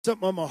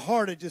Something on my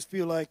heart, I just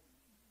feel like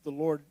the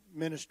Lord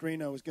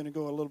ministering. I was going to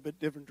go a little bit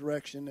different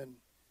direction, and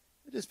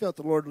I just felt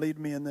the Lord lead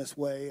me in this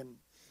way. And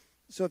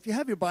so if you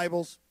have your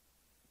Bibles,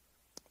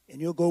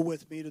 and you'll go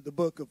with me to the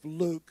book of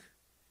Luke,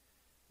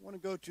 I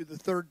want to go to the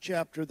 3rd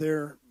chapter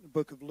there, the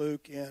book of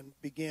Luke, and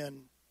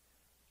begin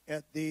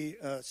at the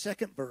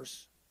 2nd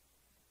verse,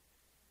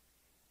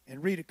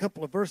 and read a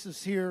couple of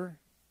verses here.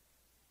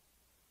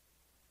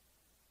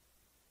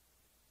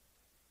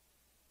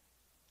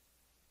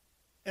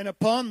 And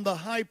upon the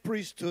high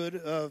priesthood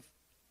of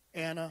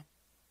Anna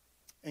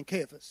and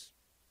Caiaphas,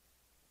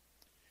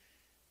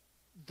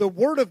 the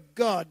word of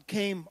God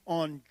came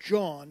on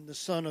John, the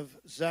son of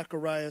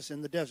Zacharias,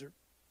 in the desert.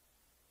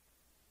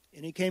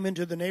 And he came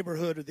into the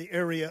neighborhood of the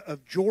area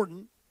of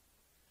Jordan,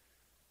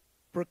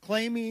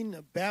 proclaiming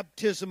a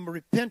baptism of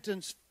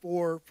repentance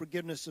for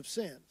forgiveness of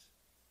sins.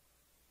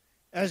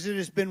 As it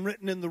has been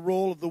written in the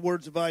roll of the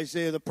words of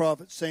Isaiah the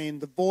prophet, saying,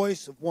 the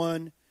voice of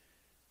one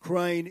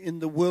crying in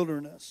the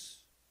wilderness,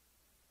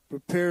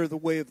 prepare the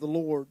way of the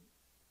Lord,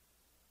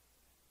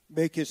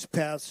 make his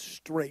path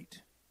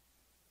straight.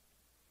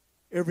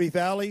 Every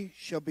valley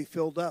shall be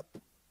filled up,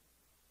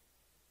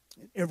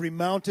 and every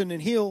mountain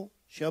and hill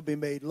shall be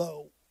made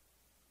low.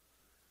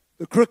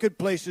 The crooked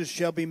places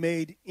shall be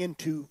made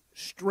into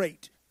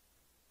straight,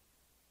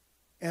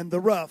 and the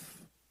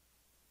rough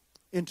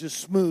into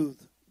smooth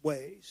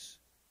ways.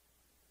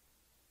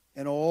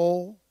 And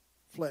all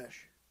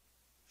flesh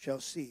shall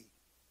see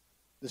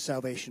the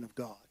salvation of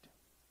God.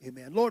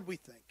 Amen. Lord, we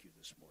thank you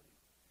this morning.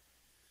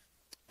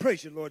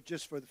 Praise you, Lord,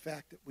 just for the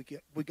fact that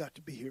we got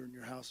to be here in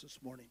your house this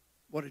morning.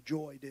 What a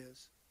joy it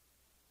is.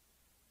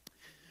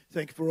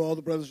 Thank you for all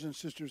the brothers and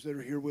sisters that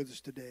are here with us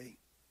today.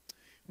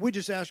 We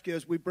just ask you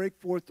as we break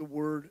forth the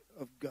word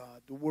of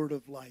God, the word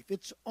of life.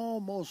 It's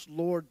almost,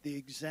 Lord, the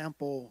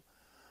example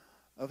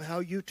of how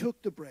you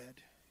took the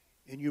bread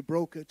and you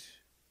broke it,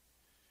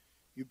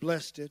 you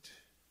blessed it,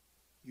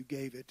 you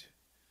gave it.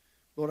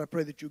 Lord, I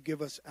pray that you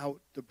give us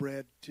out the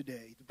bread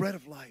today, the bread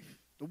of life,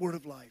 the word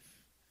of life.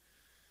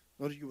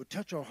 Lord, you would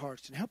touch our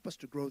hearts and help us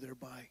to grow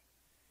thereby.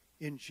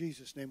 In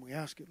Jesus' name we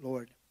ask it,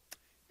 Lord.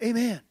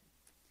 Amen.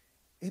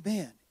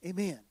 Amen.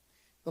 Amen.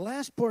 The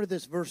last part of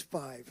this, verse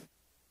 5,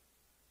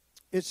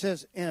 it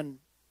says, and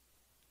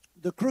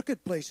the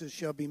crooked places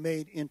shall be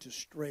made into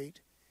straight,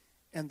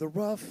 and the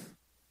rough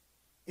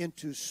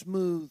into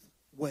smooth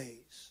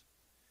ways.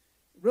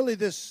 Really,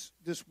 this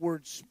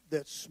word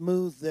that's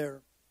smooth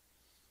there,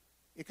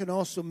 it can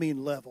also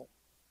mean level.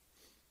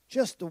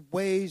 Just the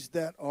ways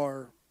that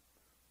are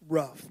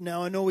rough.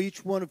 Now, I know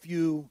each one of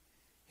you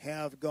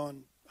have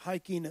gone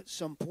hiking at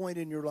some point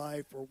in your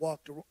life or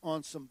walked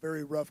on some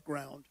very rough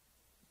ground.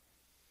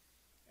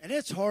 And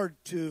it's hard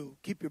to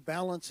keep your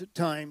balance at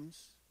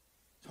times.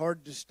 It's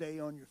hard to stay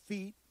on your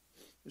feet.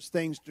 There's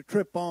things to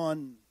trip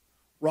on,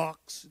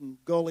 rocks and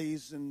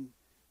gullies and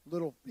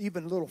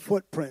even little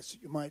footprints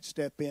that you might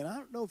step in. I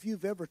don't know if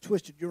you've ever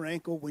twisted your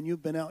ankle when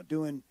you've been out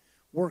doing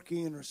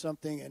working or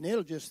something, and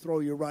it'll just throw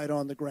you right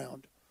on the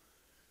ground.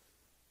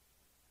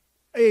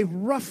 A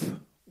rough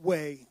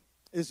way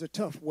is a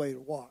tough way to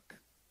walk.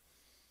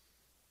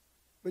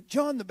 But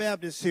John the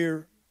Baptist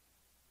here,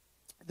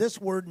 this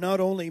word not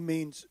only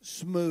means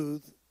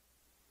smooth,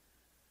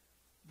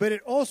 but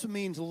it also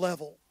means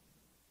level,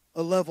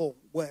 a level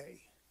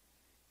way.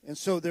 And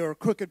so there are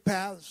crooked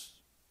paths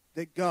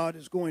that God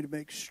is going to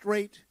make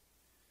straight.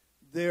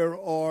 There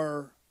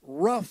are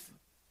rough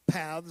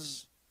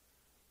paths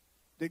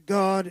that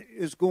God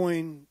is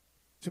going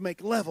to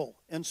make level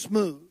and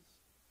smooth.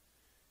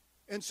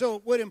 And so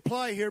it would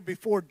imply here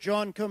before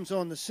John comes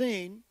on the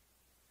scene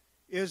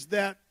is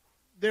that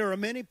there are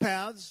many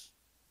paths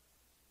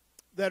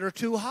that are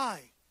too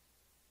high.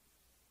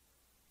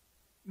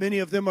 Many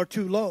of them are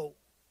too low.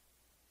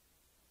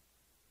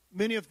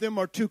 Many of them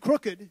are too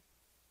crooked.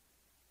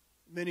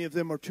 Many of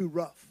them are too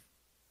rough.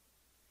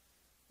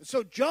 And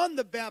so John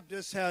the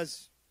Baptist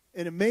has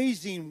an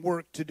amazing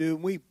work to do.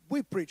 We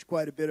preach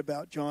quite a bit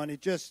about John.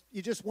 He's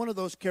just one of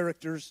those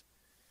characters,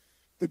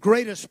 the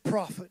greatest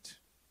prophet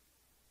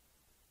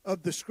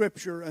of the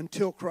Scripture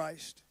until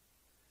Christ.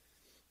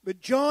 But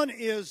John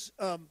is,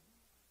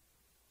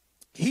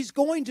 he's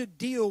going to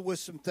deal with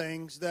some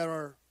things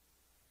that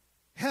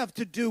have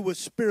to do with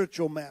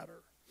spiritual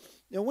matter.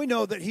 Now, we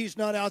know that he's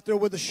not out there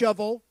with a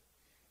shovel,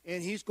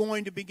 and he's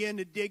going to begin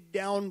to dig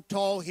down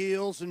tall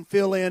hills and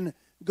fill in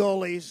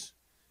gullies.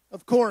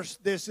 Of course,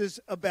 this is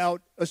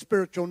about a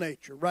spiritual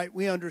nature, right?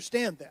 We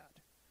understand that.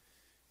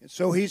 And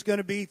so he's going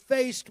to be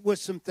faced with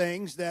some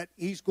things that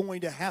he's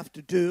going to have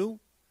to do.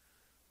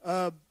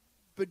 The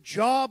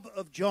job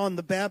of John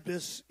the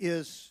Baptist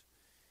is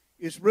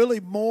really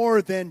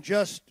more than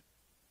just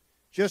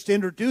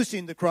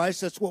introducing the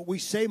Christ. That's what we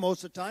say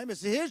most of the time.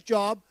 His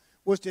job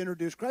was to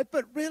introduce Christ.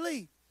 But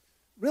really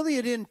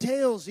it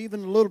entails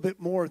even a little bit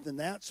more than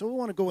that. So we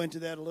want to go into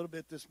that a little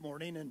bit this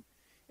morning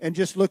and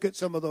just look at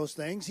some of those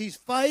things. He's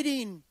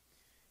fighting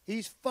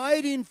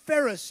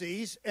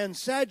Pharisees and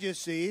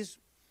Sadducees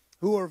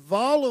who are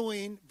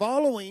volleying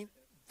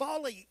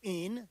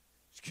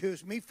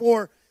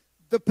for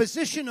the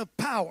position of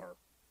power.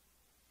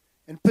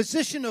 and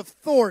position of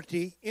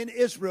authority in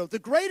Israel. The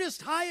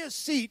greatest,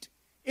 highest seat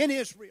in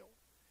Israel.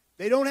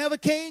 They don't have a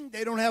king.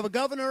 They don't have a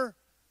governor.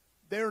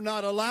 They're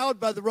not allowed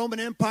by the Roman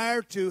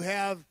Empire to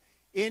have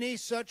any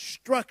such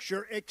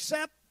structure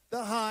except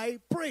the high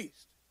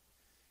priest.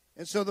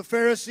 And so the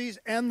Pharisees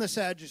and the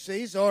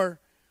Sadducees are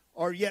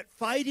yet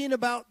fighting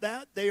about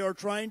that. They are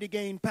trying to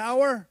gain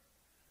power.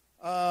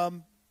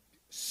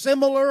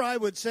 Similar, I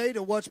would say,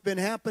 to what's been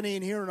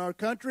happening here in our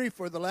country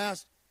for the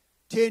last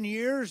 10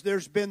 years.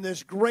 There's been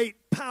this great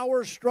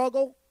power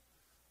struggle,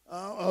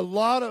 a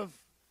lot of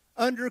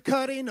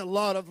undercutting, a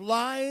lot of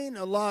lying,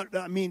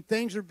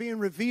 things are being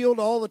revealed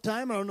all the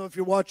time. I don't know if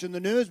you're watching the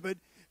news, but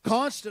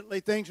constantly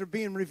things are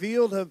being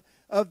revealed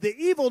of the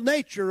evil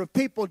nature of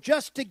people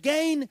just to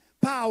gain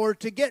power,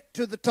 to get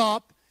to the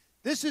top.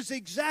 This is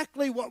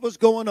exactly what was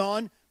going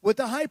on with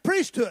the high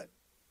priesthood.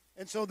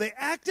 And so they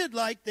acted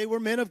like they were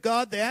men of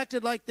God. They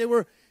acted like they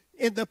were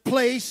in the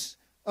place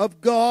of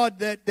God,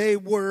 that they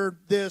were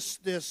this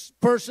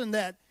person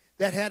that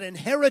had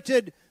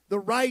inherited the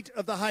right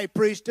of the high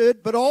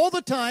priesthood. But all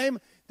the time,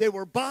 they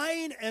were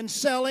buying and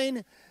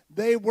selling.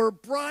 They were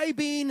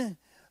bribing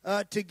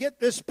to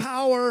get this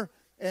power.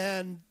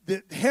 And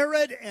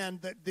Herod and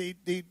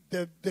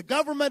the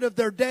government of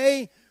their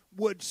day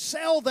would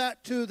sell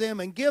that to them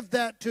and give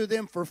that to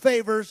them for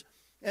favors.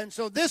 And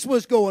so this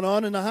was going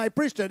on in the high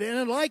priesthood.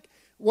 And like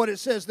what it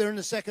says there in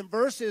the second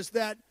verse is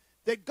that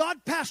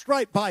God passed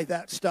right by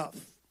that stuff.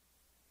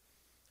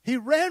 He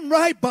ran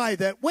right by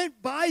that,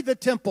 went by the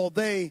temple.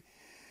 They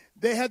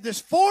had this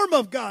form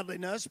of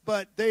godliness,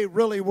 but they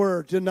really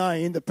were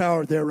denying the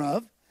power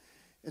thereof.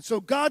 And so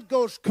God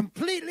goes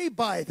completely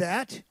by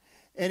that,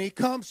 and he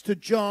comes to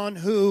John,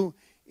 who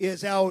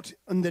is out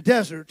in the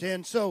desert.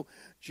 And so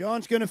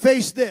John's going to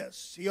face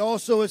this. He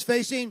also is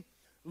facing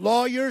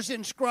lawyers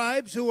and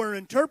scribes who are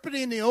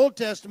interpreting the Old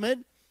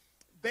Testament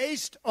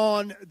based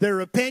on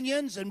their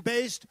opinions and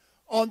based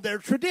on their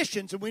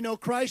traditions. And we know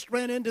Christ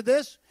ran into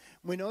this.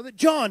 We know that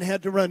John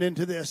had to run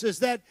into this, is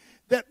that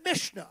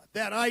Mishnah,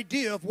 that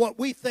idea of what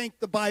we think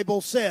the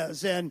Bible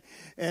says.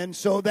 And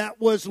so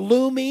that was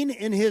looming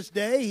in his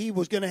day. He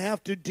was going to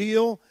have to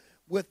deal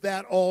with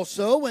that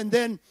also. And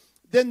then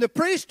the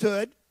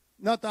priesthood,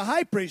 not the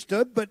high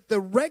priesthood, but the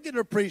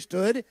regular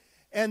priesthood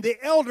and the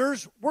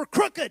elders were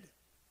crooked.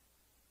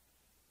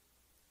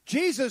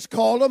 Jesus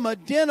called them a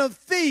den of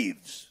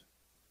thieves.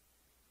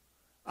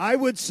 I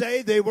would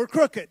say they were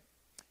crooked.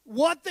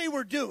 What they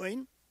were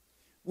doing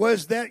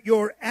was that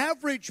your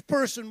average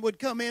person would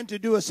come in to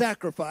do a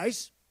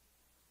sacrifice,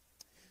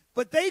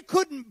 but they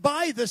couldn't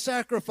buy the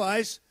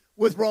sacrifice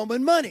with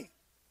Roman money.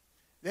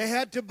 They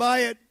had to buy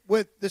it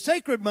with the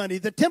sacred money,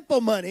 the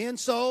temple money, and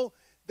so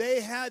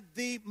they had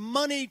the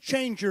money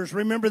changers.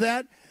 Remember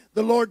that?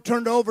 The Lord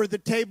turned over the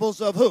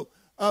tables of who?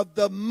 Of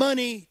the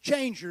money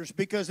changers,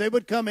 because they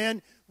would come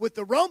in with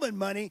the Roman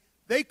money.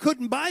 They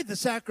couldn't buy the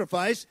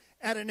sacrifice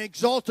at an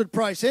exalted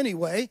price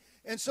anyway.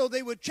 And so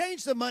they would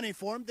change the money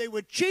for them. They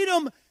would cheat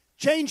them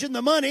changing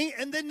the money,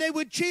 and then they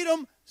would cheat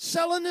them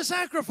selling the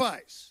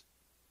sacrifice.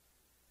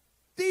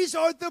 These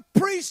are the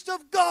priests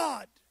of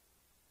God,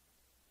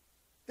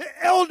 the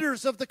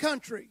elders of the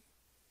country.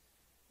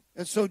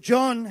 And so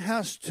John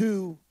has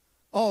to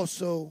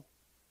also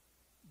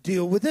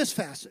deal with this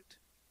facet.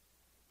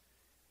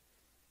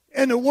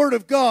 And the Word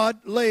of God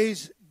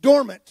lays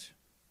dormant.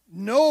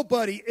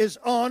 Nobody is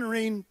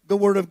honoring the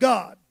Word of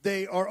God.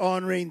 They are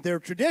honoring their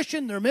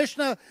tradition, their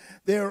Mishnah.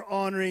 They're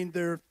honoring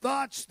their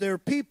thoughts, their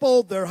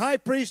people, their high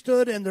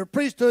priesthood, and their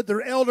priesthood,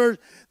 their elders,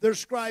 their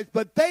scribes.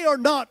 But they are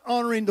not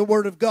honoring the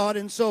Word of God.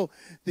 And so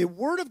the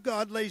Word of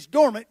God lays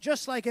dormant,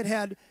 just like it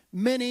had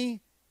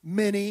many,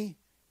 many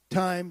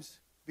times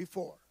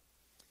before.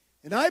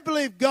 And I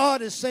believe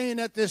God is saying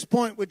at this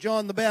point with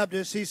John the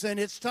Baptist, he's saying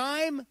it's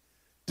time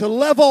to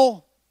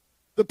level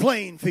the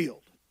playing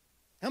field.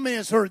 How many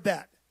has heard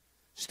that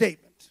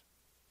statement?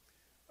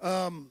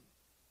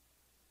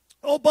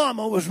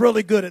 Obama was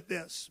really good at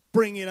this,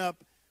 bringing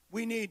up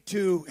we need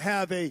to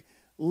have a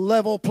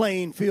level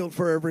playing field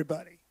for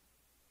everybody.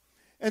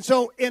 And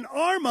so in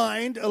our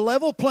mind, a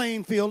level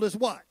playing field is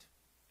what?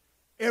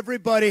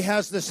 Everybody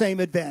has the same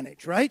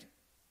advantage, right?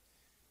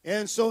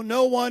 And so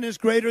no one is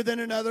greater than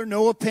another.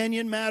 No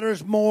opinion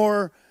matters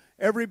more.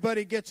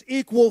 Everybody gets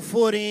equal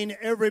footing.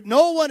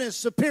 No one is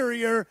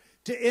superior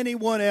to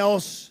anyone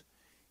else.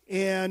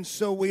 And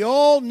so we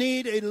all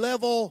need a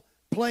level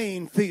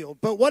playing field.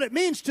 But what it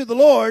means to the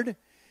Lord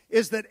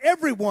is that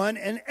everyone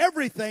and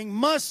everything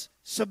must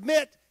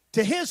submit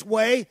to His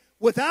way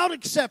without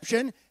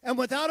exception and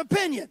without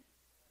opinion.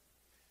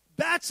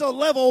 That's a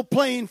level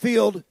playing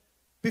field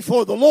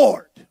before the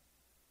Lord.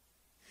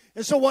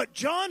 And so what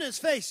John is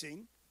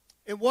facing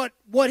and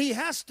what he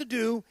has to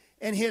do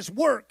in his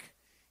work,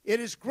 it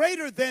is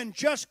greater than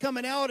just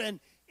coming out and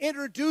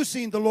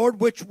introducing the Lord,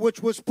 which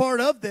was part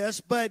of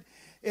this, but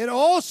it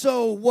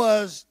also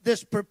was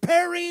this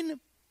preparing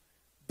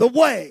the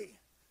way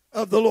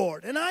of the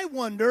Lord. And I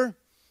wonder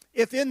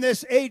if in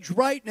this age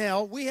right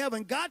now, we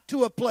haven't got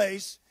to a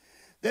place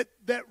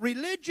that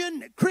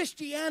religion,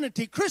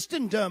 Christianity,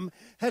 Christendom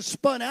has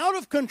spun out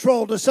of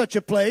control to such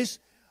a place.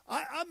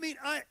 I mean,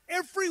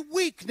 every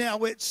week now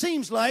it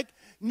seems like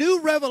new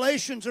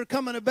revelations are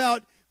coming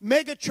about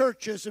mega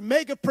churches and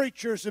mega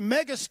preachers and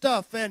mega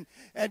stuff and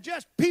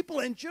just people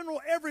in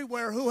general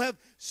everywhere who have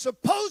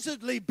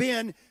supposedly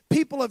been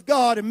people of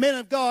God and men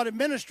of God and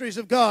ministries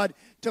of God,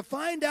 to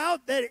find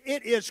out that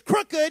it is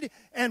crooked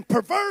and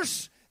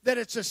perverse, that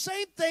it's the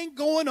same thing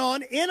going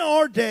on in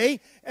our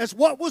day as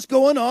what was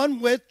going on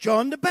with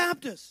John the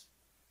Baptist.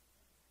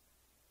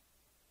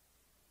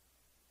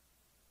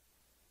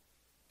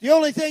 The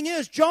only thing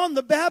is, John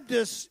the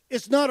Baptist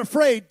is not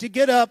afraid to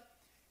get up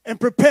and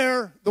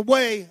prepare the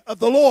way of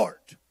the Lord.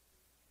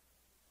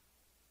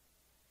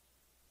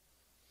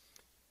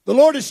 The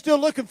Lord is still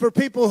looking for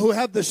people who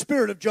have the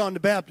spirit of John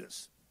the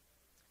Baptist,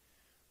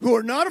 who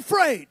are not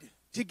afraid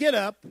to get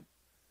up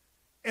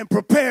and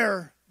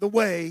prepare the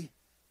way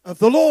of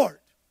the Lord.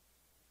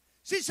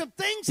 See, some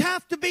things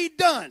have to be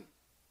done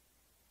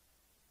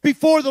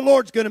before the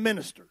Lord's going to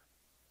minister.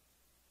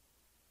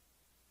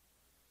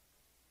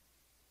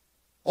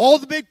 All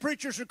the big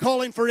preachers are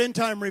calling for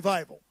end-time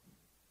revival,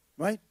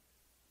 right?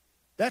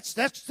 That's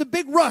the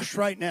big rush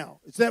right now.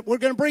 It's that we're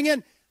going to bring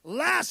in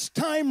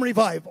last-time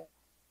revival.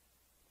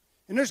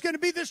 And there's going to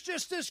be this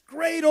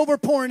great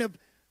overpouring of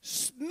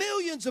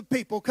millions of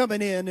people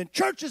coming in, and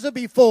churches will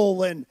be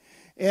full, and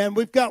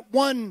we've got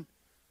one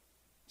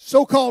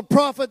so-called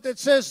prophet that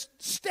says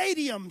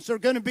stadiums are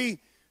going to be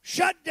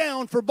shut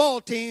down for ball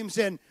teams,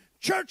 and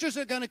churches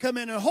are going to come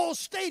in, and whole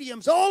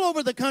stadiums all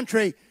over the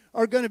country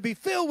are going to be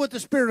filled with the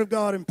Spirit of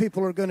God, and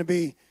people are going to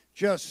be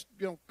just,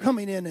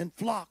 coming in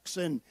flocks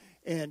and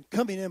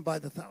coming in by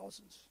the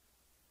thousands.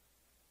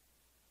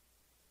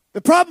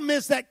 The problem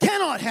is that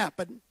cannot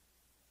happen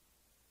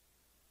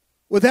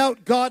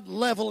without God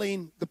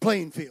leveling the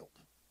playing field.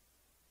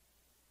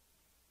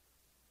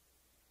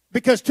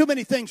 Because too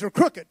many things are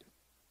crooked.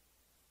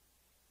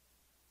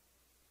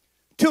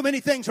 Too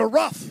many things are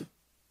rough.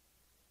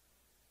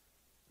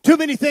 Too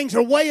many things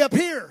are way up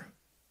here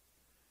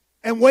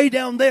and way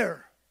down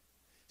there.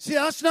 See,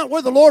 that's not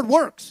where the Lord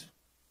works.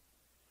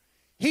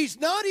 He's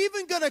not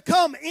even going to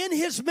come in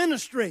his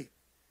ministry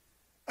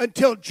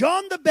until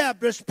John the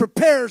Baptist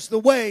prepares the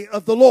way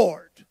of the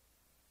Lord.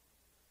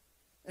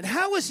 And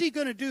how is he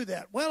going to do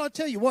that? Well, I'll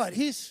tell you what.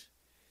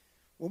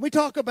 When we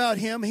talk about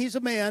him, he's a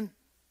man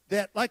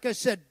that, like I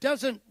said,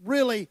 doesn't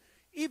really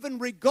even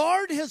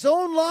regard his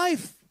own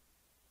life.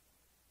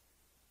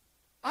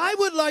 I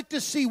would like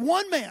to see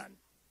one man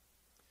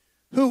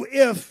who,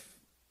 if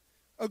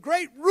a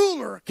great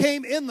ruler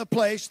came in the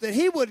place, that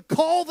he would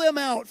call them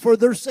out for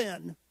their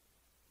sin.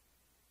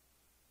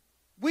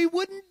 We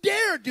wouldn't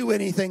dare do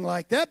anything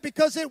like that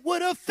because it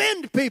would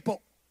offend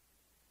people.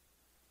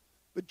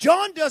 But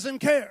John doesn't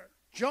care.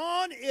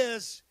 John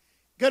is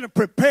going to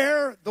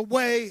prepare the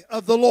way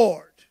of the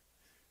Lord.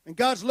 And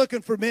God's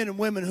looking for men and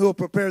women who will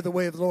prepare the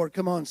way of the Lord.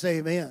 Come on, say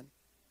amen.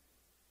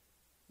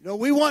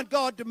 We want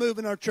God to move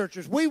in our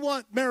churches. We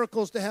want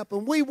miracles to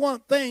happen. We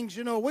want things,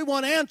 we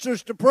want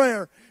answers to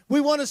prayer.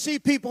 We want to see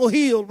people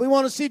healed. We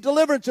want to see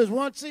deliverances. We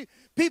want to see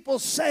people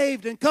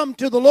saved and come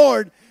to the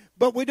Lord.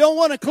 But we don't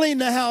want to clean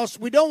the house.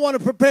 We don't want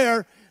to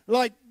prepare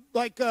like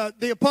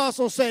the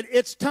apostle said,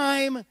 it's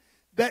time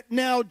that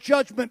now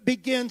judgment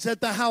begins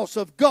at the house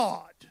of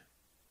God.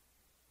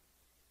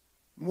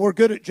 We're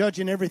good at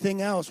judging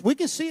everything else. We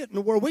can see it in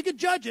the world. We can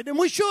judge it, and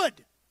we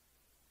should.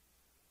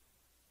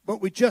 But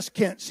we just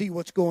can't see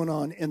what's going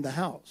on in the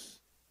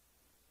house.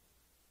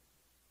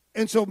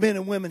 And so men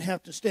and women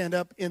have to stand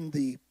up in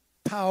the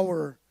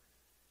power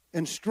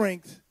and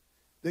strength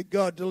that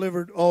God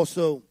delivered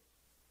also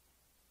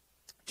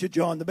to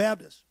John the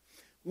Baptist.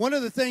 One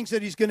of the things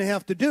that he's going to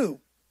have to do,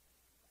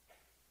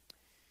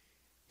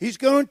 he's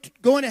got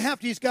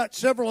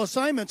several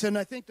assignments, and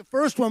I think the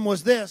first one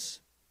was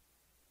this.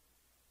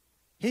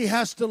 He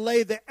has to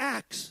lay the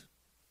axe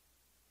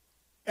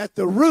at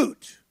the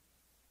root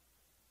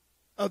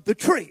of the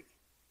tree.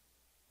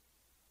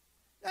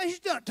 Now,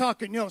 he's not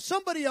talking,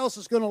 somebody else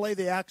is going to lay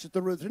the axe at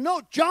the root.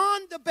 No,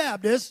 John the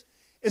Baptist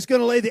is going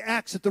to lay the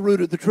axe at the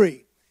root of the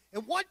tree.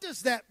 And what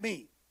does that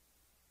mean?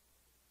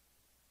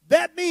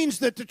 That means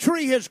that the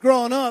tree has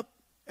grown up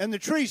and the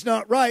tree's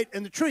not right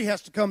and the tree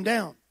has to come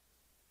down.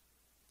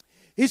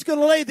 He's going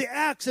to lay the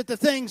axe at the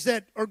things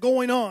that are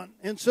going on.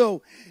 And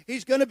so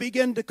he's going to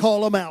begin to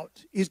call them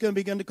out. He's going to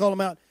begin to call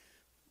them out.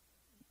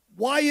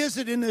 Why is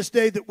it in this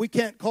day that we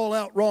can't call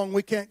out wrong?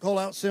 We can't call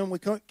out sin. We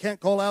can't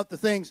call out the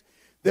things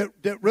that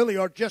really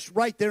are just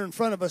right there in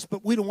front of us,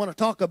 but we don't want to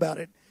talk about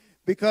it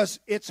because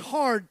it's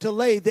hard to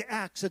lay the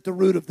axe at the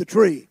root of the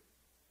tree.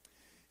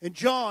 And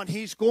John,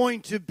 he's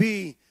going to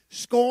be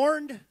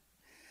scorned.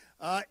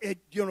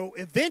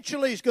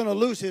 Eventually he's going to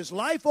lose his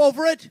life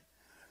over it.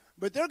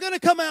 But they're going to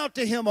come out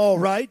to him all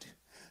right.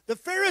 The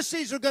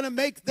Pharisees are going to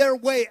make their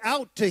way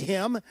out to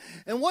him.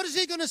 And what is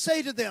he going to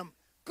say to them?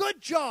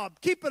 Good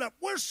job. Keep it up.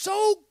 We're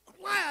so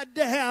glad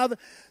to have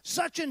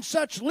such and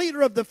such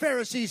leader of the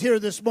Pharisees here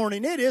this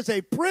morning. It is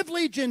a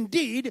privilege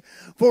indeed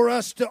for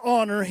us to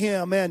honor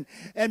him. And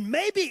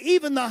maybe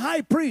even the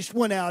high priest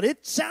went out.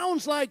 It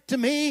sounds like to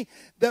me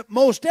that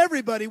most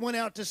everybody went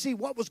out to see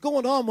what was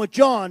going on with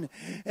John.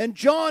 And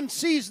John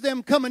sees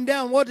them coming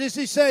down. What does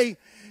he say?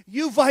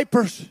 You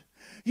vipers.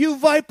 You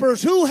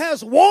vipers, who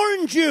has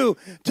warned you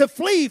to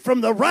flee from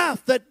the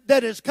wrath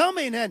that is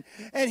coming? And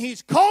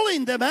he's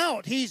calling them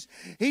out. He's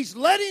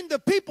letting the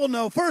people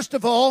know, first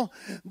of all,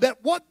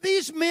 that what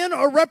these men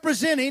are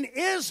representing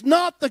is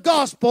not the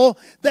gospel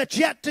that's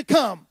yet to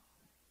come.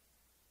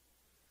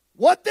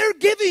 What they're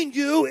giving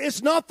you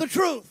is not the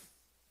truth.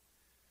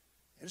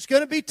 It's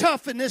going to be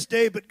tough in this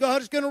day, but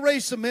God is going to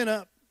raise some men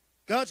up.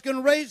 God's going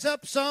to raise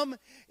up some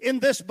in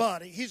this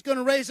body. He's going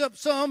to raise up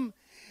some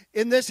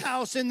in this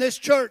house, in this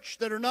church,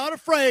 that are not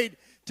afraid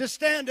to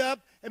stand up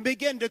and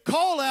begin to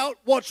call out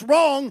what's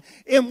wrong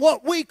in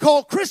what we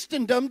call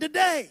Christendom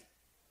today.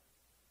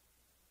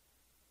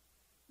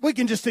 We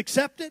can just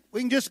accept it. We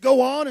can just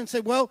go on and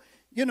say, well,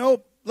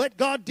 let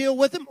God deal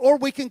with them, or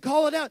we can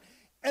call it out.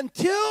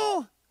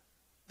 Until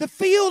the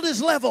field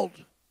is leveled,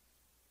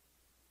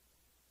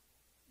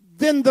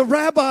 then the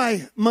Rabbi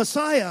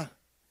Messiah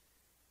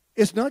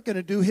is not going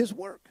to do his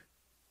work.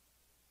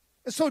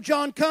 And so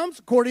John comes,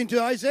 according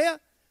to Isaiah,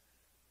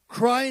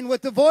 crying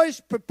with the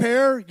voice,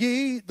 prepare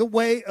ye the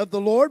way of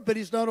the Lord. But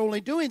he's not only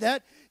doing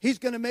that, he's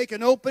going to make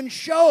an open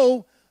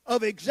show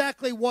of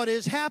exactly what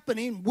is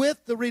happening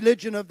with the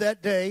religion of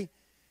that day.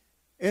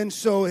 And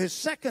so his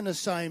second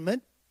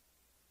assignment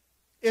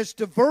is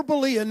to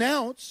verbally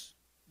announce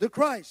the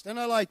Christ. And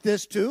I like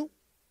this too.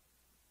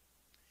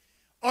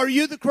 Are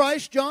you the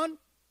Christ, John?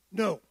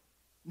 No.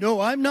 No,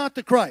 I'm not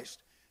the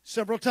Christ.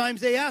 Several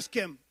times they ask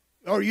him,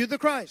 are you the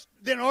Christ?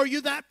 Then are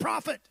you that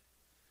prophet?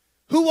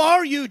 Who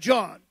are you,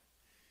 John?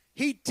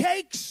 He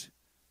takes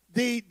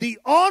the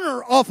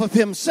honor off of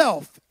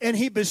himself and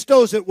he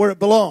bestows it where it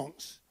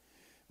belongs.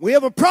 We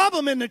have a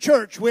problem in the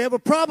church. We have a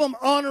problem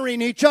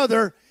honoring each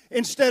other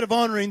instead of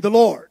honoring the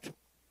Lord.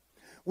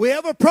 We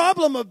have a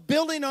problem of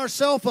building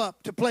ourselves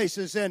up to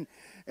places, and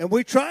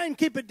we try and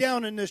keep it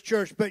down in this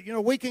church, but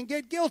we can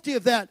get guilty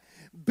of that,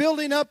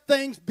 building up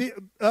things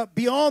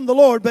beyond the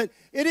Lord. But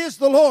it is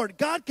the Lord.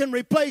 God can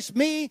replace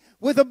me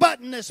with a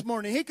button this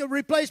morning. He can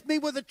replace me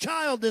with a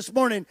child this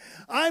morning.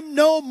 I'm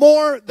no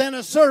more than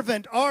a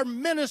servant. Our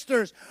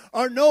ministers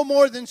are no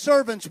more than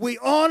servants. We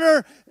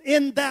honor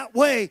in that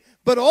way,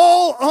 but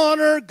all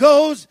honor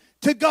goes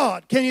to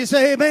God. Can you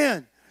say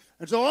amen?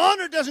 And so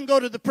honor doesn't go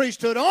to the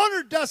priesthood.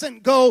 Honor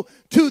doesn't go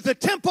to the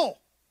temple.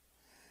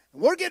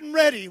 We're getting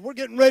ready. We're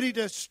getting ready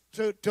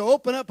to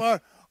open up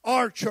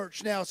our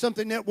church now,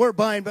 something that we're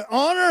buying. But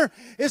honor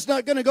is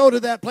not going to go to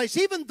that place,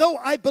 even though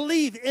I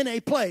believe in a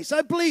place.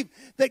 I believe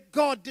that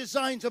God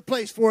designs a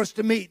place for us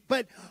to meet.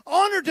 But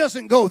honor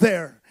doesn't go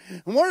there.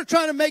 And we're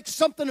trying to make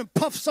something and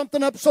puff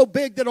something up so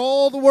big that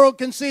all the world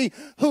can see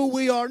who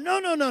we are.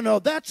 No.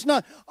 That's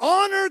not.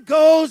 Honor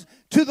goes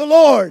to the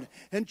Lord.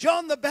 And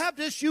John the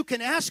Baptist, you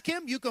can ask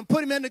him, you can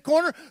put him in the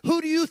corner. Who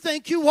do you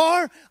think you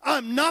are?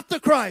 I'm not the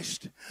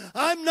Christ.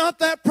 I'm not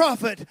that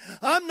prophet.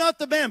 I'm not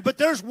the man. But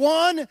there's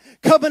one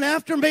coming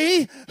after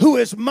me who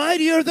is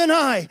mightier than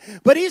I.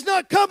 But he's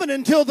not coming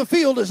until the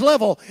field is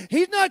level.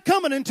 He's not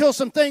coming until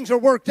some things are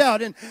worked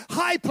out. And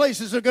high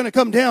places are going to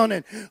come down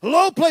and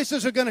low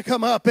places are going to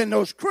come up. And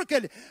those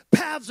crooked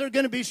paths are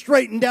going to be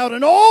straightened out.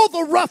 And all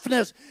the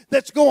roughness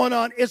that's going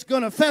on is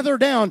going to feather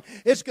down.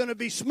 It's going to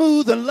be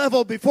smooth and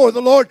level before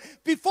the Lord.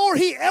 Before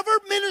he ever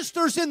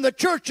ministers in the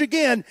church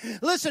again,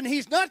 listen,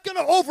 he's not going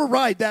to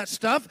override that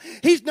stuff.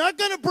 He's not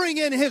going to bring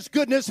in his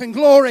goodness and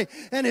glory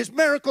and his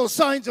miracles,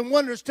 signs, and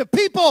wonders to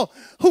people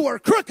who are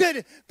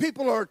crooked,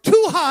 people who are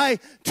too high,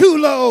 too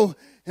low,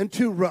 and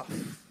too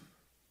rough.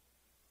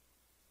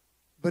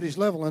 But he's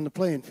leveling the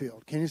playing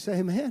field. Can you say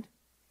amen?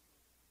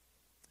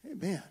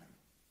 Amen.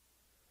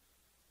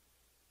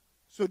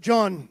 So,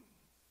 John,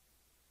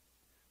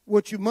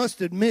 what you must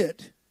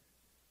admit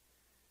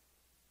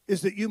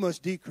is that you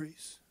must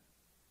decrease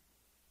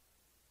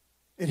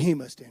and he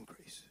must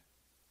increase.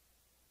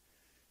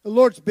 The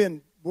Lord's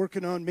been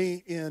working on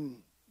me in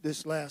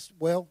this last,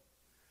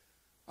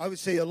 I would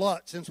say a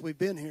lot since we've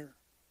been here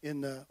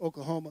in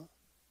Oklahoma.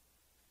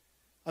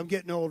 I'm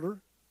getting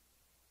older.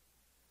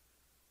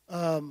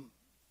 I'm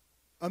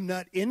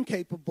not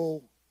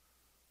incapable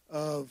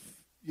of,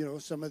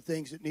 some of the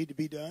things that need to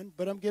be done,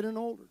 but I'm getting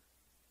older.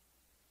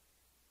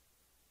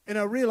 And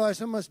I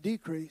realize I must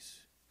decrease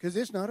because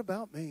it's not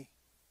about me.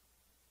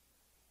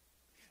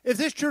 If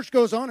this church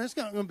goes on, it's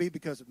not going to be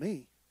because of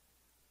me.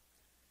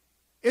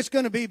 It's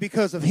going to be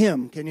because of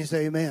him. Can you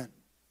say amen?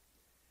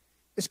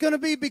 It's going to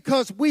be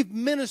because we've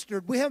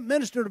ministered. We haven't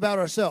ministered about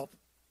ourselves.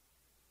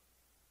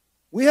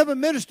 We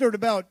haven't ministered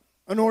about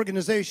an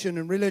organization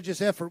and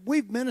religious effort.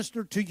 We've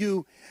ministered to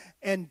you,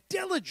 and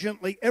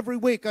diligently every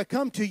week I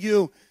come to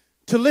you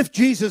to lift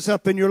Jesus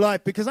up in your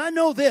life, because I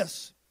know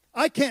this.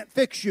 I can't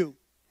fix you.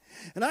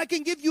 And I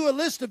can give you a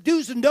list of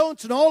do's and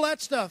don'ts and all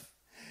that stuff.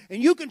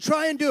 and you can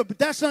try and do it, but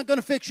that's not going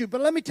to fix you. But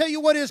let me tell you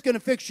what is going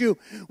to fix you.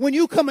 When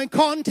you come in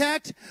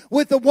contact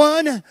with the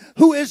one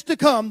who is to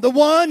come, the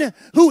one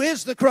who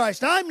is the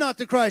Christ. I'm not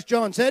the Christ,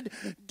 John said.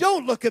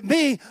 Don't look at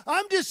me.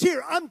 I'm just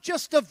here. I'm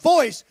just a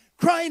voice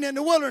crying in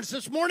the wilderness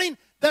this morning.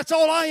 That's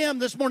all I am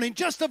this morning,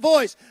 just a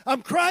voice.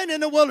 I'm crying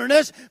in the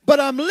wilderness, but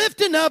I'm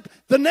lifting up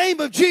the name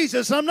of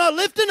Jesus. I'm not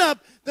lifting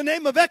up the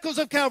name of Echoes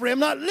of Calvary. I'm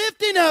not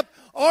lifting up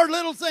our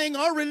little thing,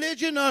 our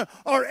religion,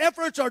 our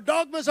efforts, our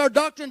dogmas, our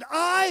doctrine.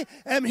 I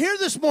am here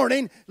this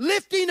morning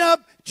lifting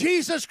up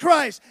Jesus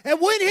Christ. And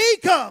when He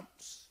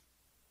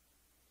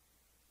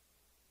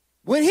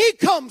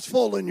comes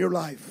full in your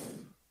life,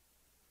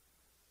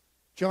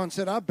 John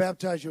said, I'll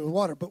baptize you with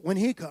water, but when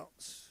He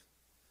comes,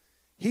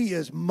 He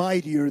is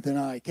mightier than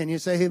I. Can you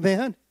say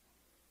amen?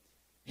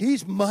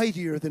 He's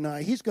mightier than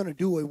I. He's going to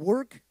do a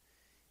work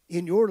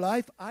in your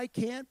life I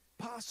can't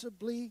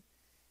possibly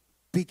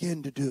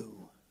begin to do.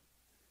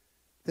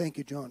 Thank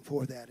you, John,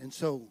 for that. And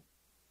so,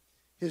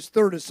 his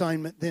third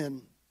assignment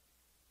then,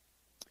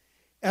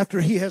 after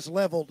he has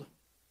leveled,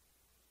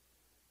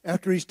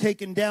 after he's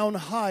taken down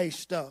high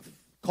stuff,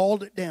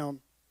 called it down,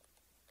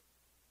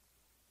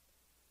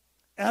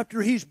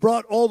 after he's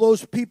brought all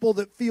those people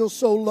that feel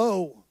so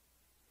low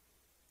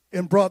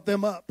and brought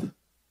them up,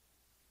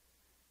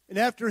 and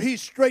after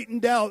he's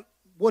straightened out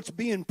what's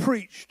being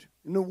preached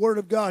in the Word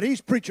of God,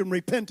 he's preaching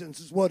repentance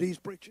is what he's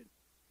preaching.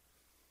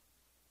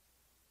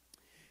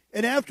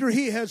 And after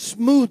he has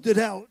smoothed it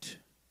out,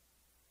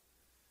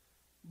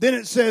 then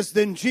it says,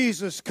 then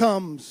Jesus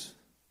comes.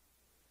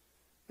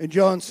 And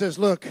John says,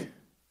 look,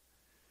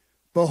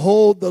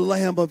 behold the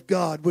Lamb of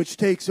God, which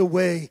takes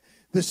away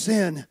the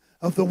sin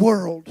of the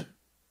world.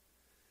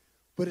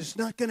 But it's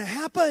not going to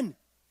happen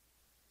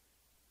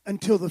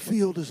until the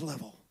field is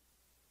level.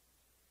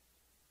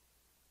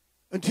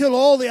 Until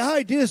all the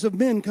ideas of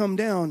men come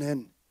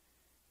down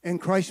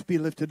and Christ be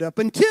lifted up.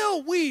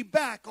 Until we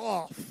back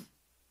off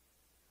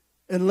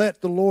and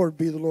let the Lord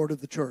be the Lord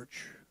of the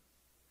church.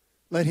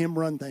 Let Him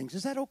run things.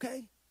 Is that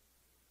okay?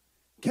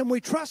 Can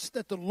we trust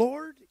that the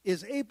Lord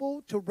is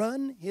able to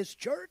run His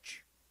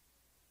church?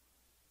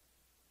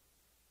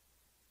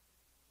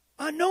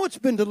 I know it's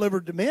been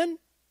delivered to men.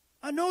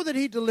 I know that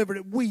He delivered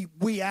it.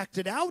 We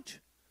acted out.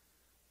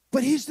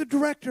 But He's the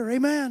director.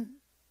 Amen.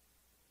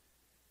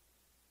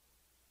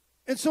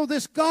 And so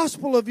this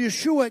gospel of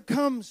Yeshua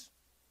comes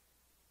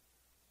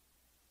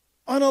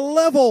on a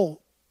level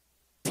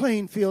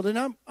playing field. And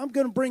I'm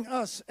going to bring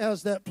us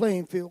as that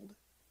playing field.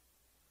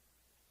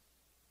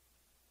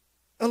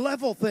 A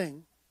level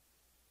thing.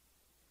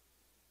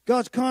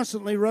 God's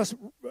constantly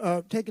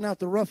taking out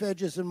the rough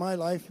edges in my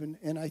life.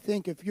 And I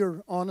think if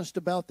you're honest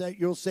about that,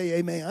 you'll say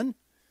amen.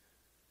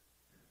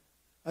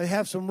 I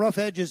have some rough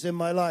edges in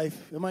my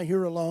life. Am I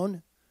here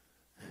alone?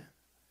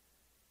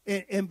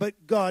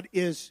 But God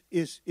is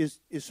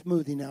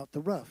smoothing out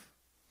the rough.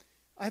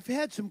 I've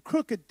had some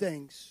crooked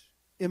things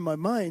in my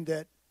mind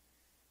that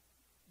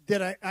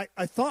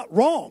I thought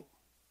wrong,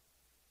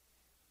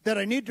 that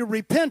I need to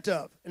repent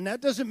of. And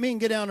that doesn't mean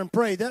get down and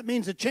pray. That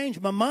means to change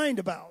my mind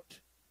about.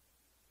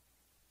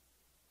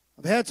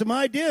 I've had some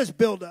ideas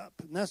build up.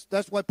 And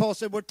that's why Paul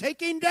said we're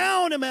taking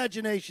down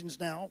imaginations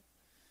now.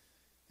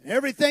 And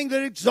everything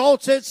that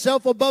exalts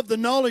itself above the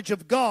knowledge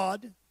of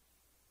God.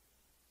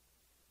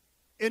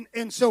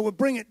 And so we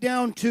bring it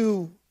down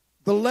to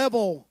the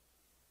level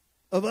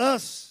of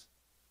us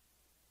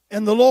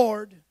and the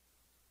Lord.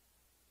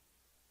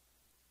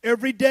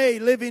 Every day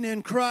living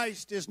in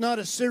Christ is not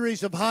a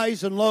series of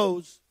highs and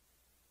lows.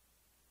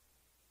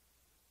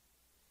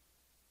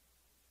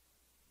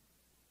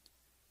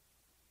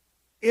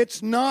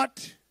 It's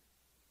not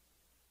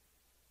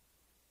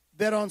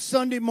that on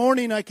Sunday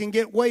morning I can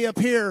get way up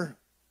here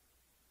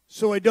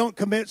so I don't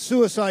commit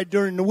suicide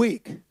during the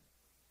week.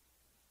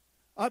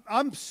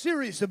 I'm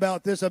serious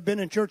about this. I've been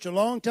in church a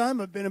long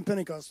time. I've been in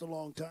Pentecost a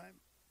long time.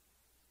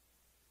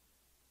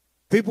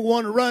 People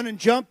want to run and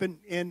jump,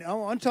 and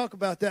I'll talk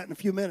about that in a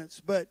few minutes,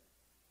 but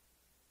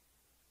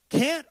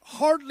can't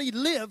hardly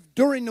live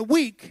during the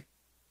week,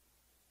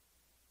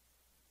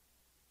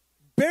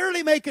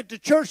 barely make it to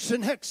church the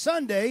next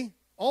Sunday,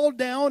 all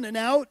down and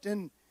out,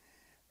 and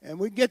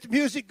we get the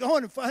music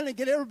going and finally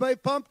get everybody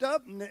pumped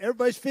up, and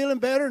everybody's feeling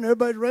better, and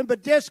everybody's running,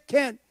 but just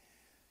can't.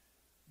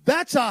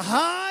 That's a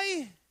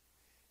high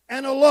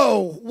and a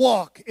low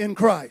walk in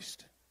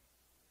Christ.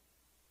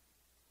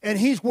 And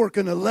He's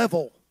working a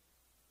level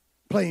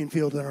playing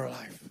field in our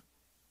life.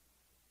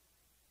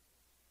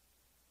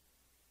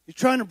 He's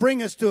trying to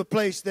bring us to a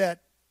place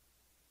that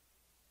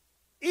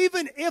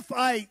even if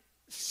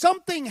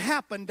something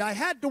happened, I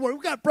had to work.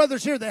 We got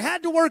brothers here that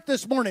had to work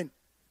this morning.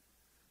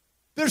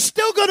 They're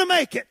still going to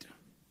make it.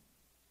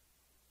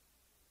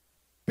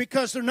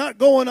 Because they're not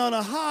going on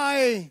a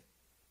high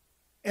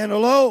and a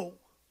low.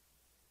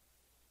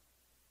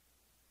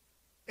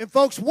 And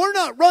folks, we're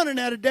not running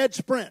at a dead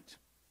sprint.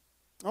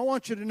 I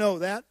want you to know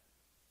that.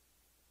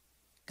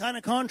 Kind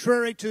of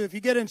contrary to if you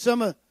get in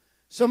some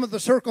of the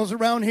circles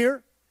around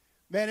here,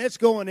 man,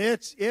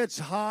 it's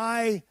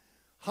high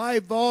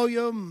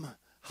volume,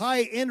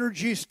 high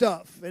energy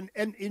stuff.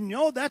 And you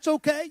know, that's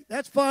okay.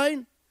 That's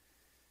fine.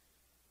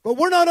 But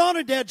we're not on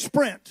a dead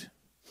sprint.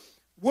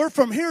 We're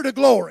from here to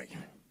glory.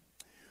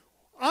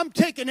 I'm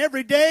taking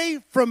every day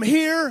from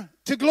here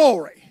to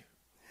glory.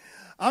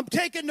 I'm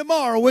taking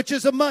tomorrow, which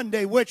is a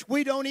Monday, which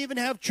we don't even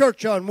have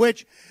church on,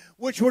 which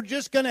we're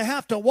just going to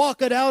have to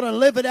walk it out and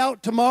live it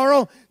out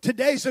tomorrow.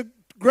 Today's a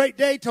great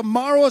day.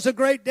 Tomorrow is a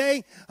great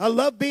day. I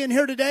love being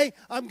here today.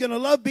 I'm going to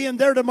love being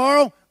there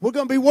tomorrow. We're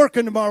going to be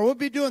working tomorrow. We'll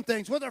be doing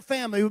things with our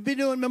family. We'll be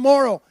doing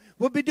memorial.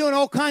 We'll be doing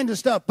all kinds of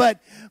stuff.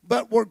 But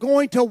we're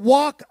going to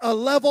walk a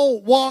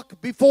level walk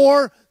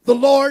before the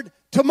Lord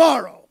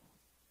tomorrow.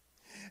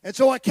 And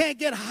so I can't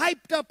get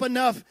hyped up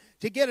enough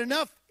to get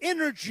enough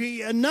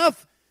energy,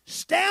 enough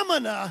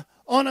stamina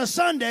on a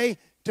Sunday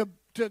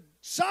to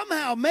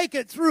somehow make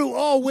it through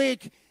all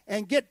week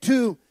and get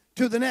to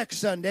the next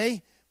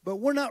Sunday. But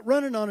we're not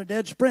running on a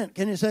dead sprint.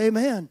 Can you say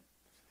amen?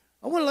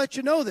 I want to let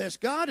you know this.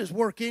 God is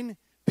working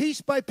piece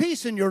by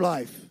piece in your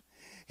life.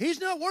 He's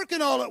not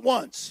working all at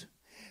once.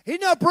 He's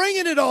not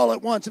bringing it all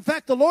at once. In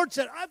fact, the Lord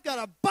said, I've got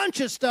a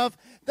bunch of stuff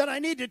that I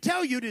need to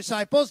tell you,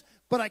 disciples,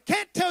 but I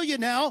can't tell you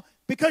now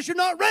because you're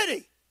not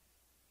ready.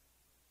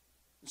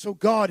 So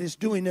God is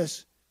doing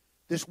this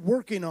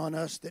working on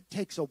us that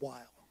takes a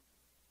while.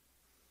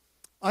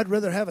 I'd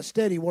rather have a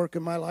steady work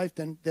in my life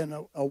than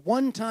a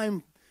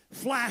one-time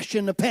flash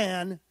in the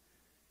pan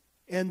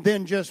and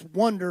then just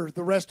wonder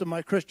the rest of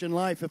my Christian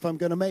life if I'm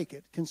going to make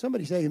it. Can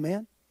somebody say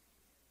amen?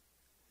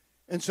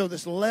 And so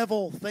this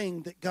level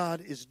thing that God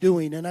is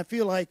doing, and I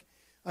feel like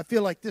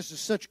this is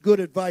such good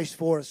advice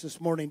for us this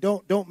morning.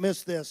 Don't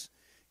miss this.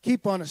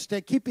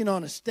 Keeping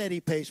on a steady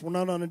pace. We're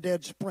not on a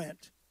dead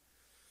sprint.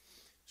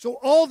 So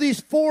all these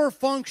four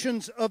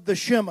functions of the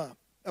Shema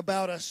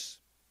about us.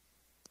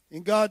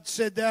 And God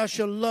said, thou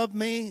shalt love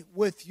me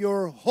with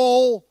your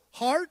whole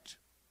heart,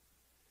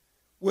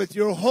 with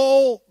your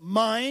whole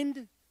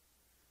mind,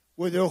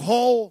 with your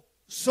whole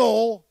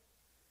soul,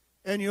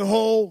 and your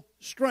whole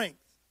strength.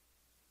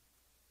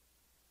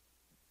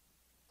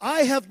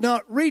 I have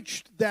not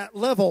reached that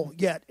level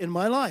yet in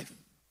my life.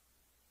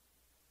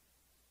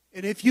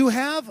 And if you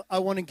have, I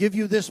want to give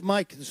you this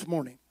mic this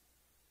morning.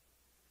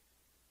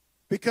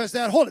 Because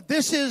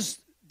this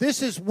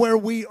is where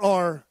we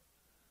are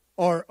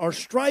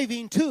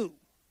striving to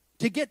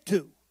get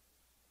to.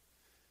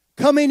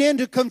 Coming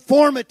into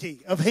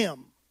conformity of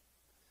Him.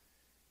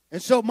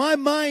 And so my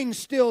mind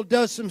still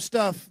does some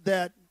stuff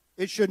that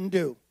it shouldn't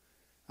do.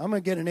 I'm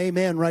going to get an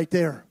amen right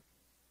there.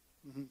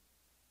 Mm-hmm.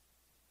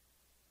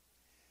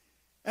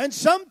 And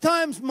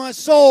sometimes my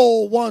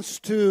soul wants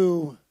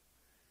to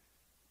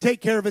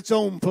take care of its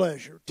own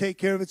pleasure, take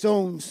care of its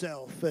own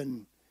self.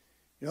 And,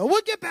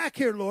 we'll get back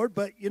here, Lord,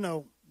 but,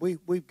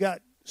 we've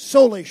got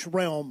soulish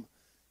realm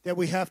that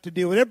we have to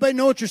deal with. Everybody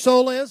know what your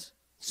soul is?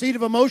 Seat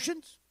of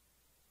emotions.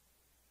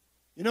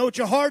 You know what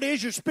your heart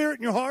is, your spirit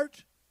and your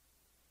heart?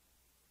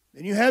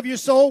 Then you have your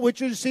soul,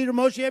 which is the seat of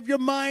emotion. You have your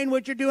mind,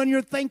 what you're doing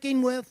your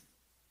thinking with.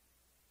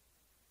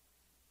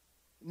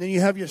 And then you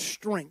have your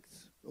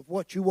strength of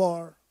what you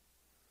are.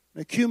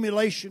 An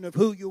accumulation of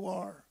who you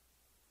are.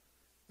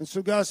 And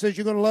so God says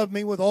you're going to love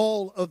me with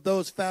all of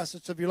those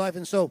facets of your life.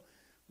 And so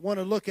I want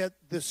to look at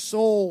the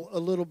soul a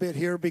little bit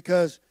here,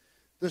 because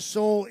the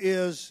soul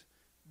is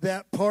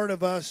that part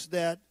of us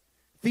that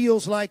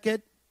feels like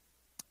it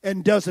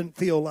and doesn't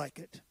feel like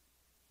it.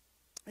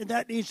 And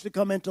that needs to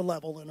come into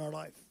level in our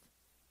life.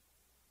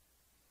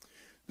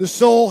 The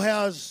soul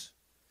has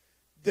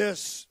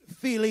this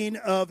feeling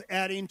of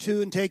adding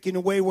to and taking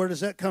away. Where does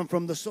that come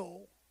from? The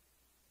soul.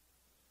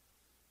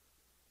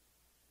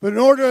 But in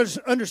order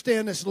to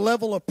understand this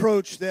level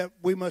approach that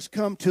we must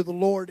come to the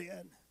Lord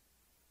in,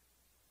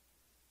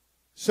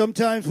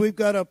 sometimes we've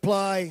got to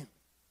apply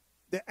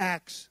the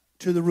axe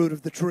to the root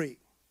of the tree.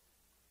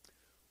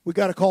 We've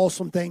got to call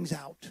some things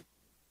out.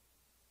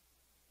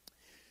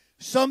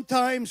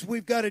 Sometimes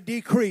we've got to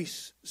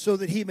decrease so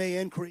that He may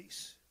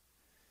increase.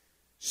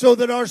 So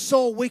that our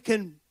soul, we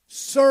can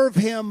serve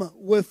Him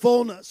with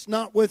fullness,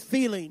 not with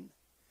feeling.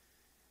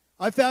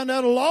 I found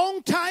out a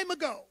long time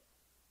ago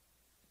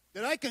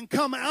that I can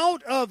come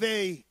out of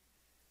a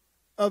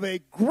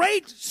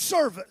great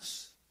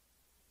service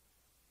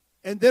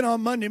and then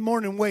on Monday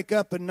morning wake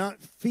up and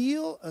not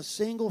feel a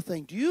single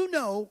thing. Do you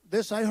know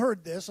this? I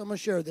heard this. I'm going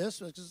to share this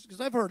because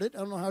I've heard it. I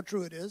don't know how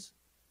true it is.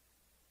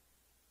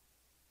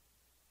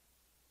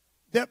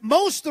 That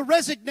most of the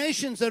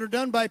resignations that are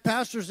done by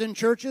pastors in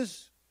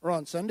churches are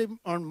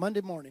on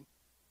Monday morning.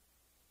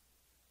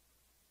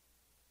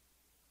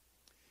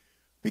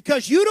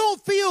 Because you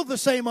don't feel the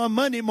same on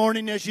Monday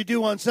morning as you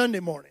do on Sunday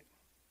morning.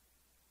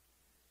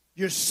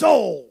 Your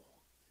soul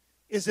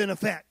is in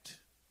effect.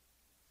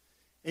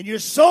 And your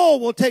soul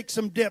will take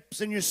some dips,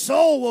 and your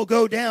soul will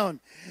go down,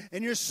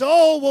 and your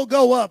soul will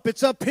go up.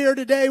 It's up here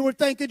today. We're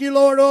thanking you,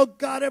 Lord. Oh,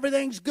 God,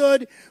 everything's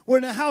good. We're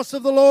in the house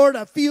of the Lord.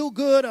 I feel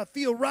good. I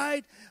feel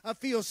right. I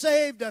feel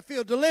saved. I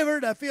feel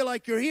delivered. I feel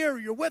like you're here.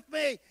 You're with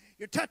me.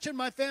 You're touching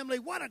my family.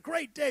 What a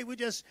great day. We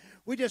just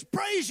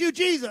praise you,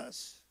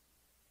 Jesus.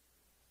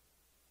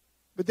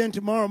 But then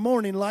tomorrow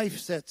morning, life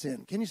sets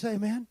in. Can you say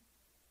amen?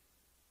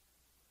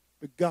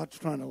 But God's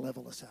trying to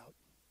level us out.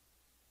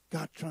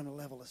 God's trying to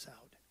level us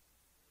out.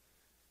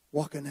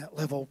 Walking that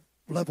level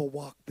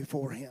walk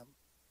before Him.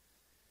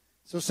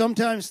 So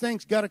sometimes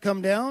things got to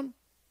come down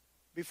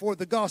before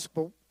the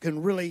gospel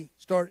can really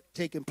start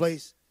taking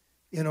place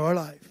in our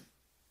life.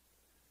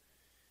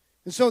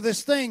 And so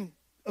this thing,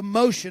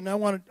 emotion, I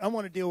want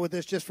to deal with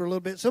this just for a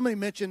little bit. Somebody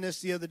mentioned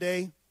this the other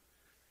day.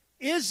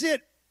 Is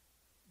it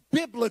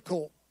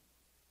biblical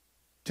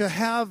to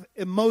have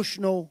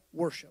emotional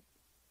worship?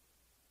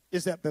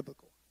 Is that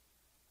biblical?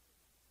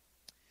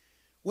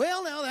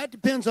 Well, now that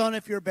depends on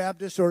if you're a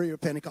Baptist or you're a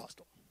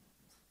Pentecostal.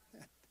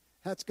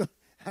 That's going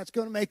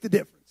to make the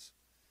difference.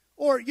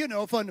 Or,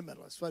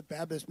 fundamentalists, like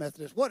Baptist,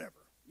 Methodist, whatever,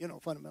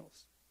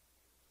 fundamentalists.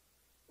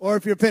 Or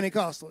if you're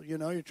Pentecostal,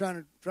 you're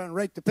trying to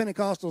rake the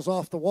Pentecostals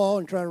off the wall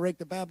and trying to rake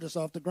the Baptists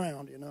off the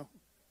ground,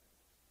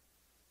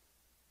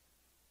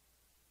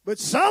 But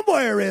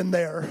somewhere in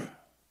there,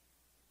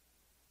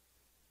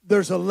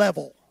 there's a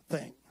level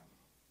thing.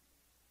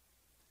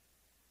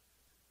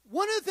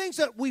 One of the things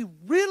that we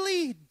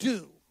really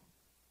do,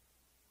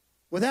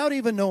 without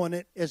even knowing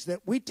it, is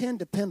that we tend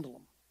to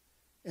pendulum.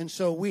 And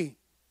so we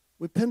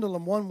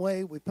pendulum one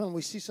way,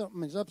 we see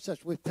something is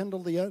upset, we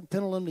pendulum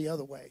the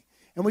other way.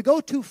 And we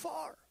go too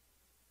far.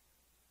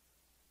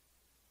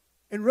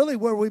 And really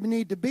where we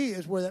need to be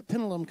is where that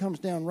pendulum comes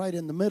down right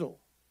in the middle.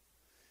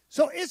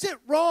 So is it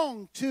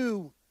wrong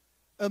to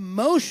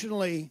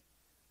emotionally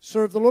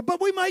serve the Lord?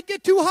 But we might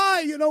get too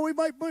high,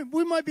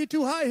 we might be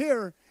too high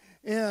here.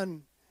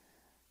 And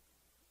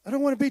I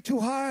don't want to be too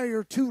high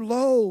or too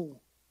low.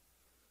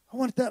 I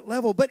want that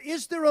level. But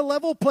is there a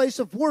level place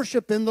of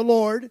worship in the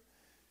Lord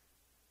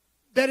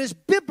that is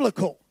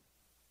biblical?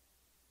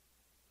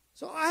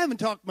 So I haven't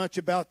talked much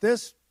about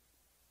this,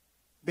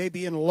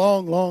 maybe in a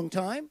long, long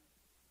time.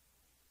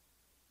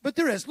 But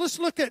there is. Let's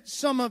look at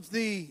some of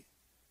the,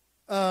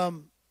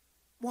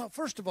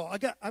 first of all,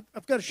 I've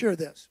got to share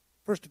this.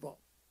 First of all,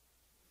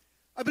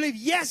 I believe,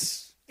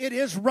 yes, it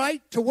is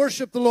right to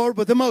worship the Lord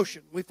with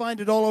emotion. We find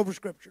it all over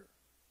Scripture.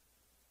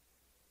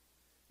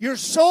 Your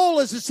soul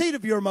is the seat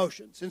of your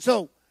emotions. And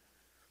so,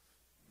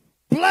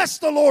 bless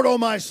the Lord, O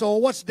my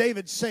soul. What's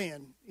David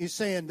saying? He's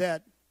saying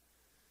that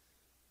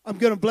I'm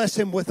going to bless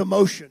him with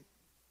emotion.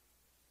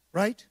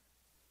 Right?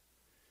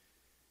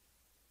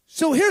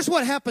 So here's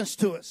what happens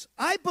to us.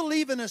 I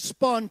believe in a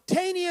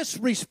spontaneous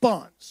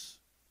response.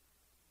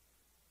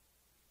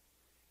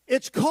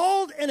 It's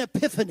called an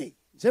epiphany.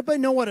 Does everybody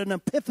know what an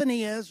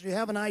epiphany is? Do you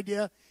have an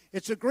idea?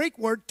 It's a Greek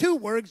word, two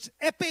words,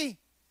 epi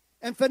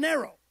and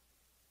phanero.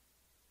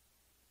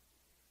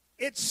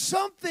 It's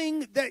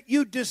something that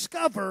you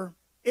discover,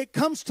 it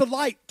comes to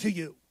light to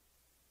you.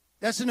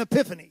 That's an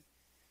epiphany.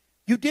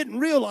 You didn't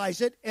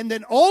realize it, and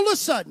then all of a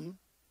sudden,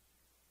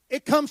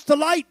 it comes to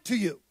light to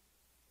you.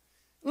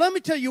 Let me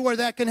tell you where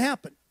that can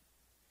happen.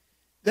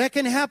 That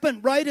can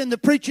happen right in the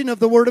preaching of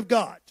the Word of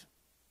God.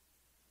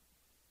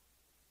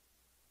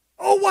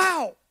 Oh,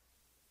 wow.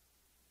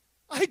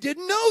 I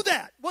didn't know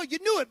that. Well, you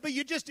knew it, but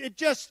it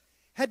just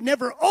had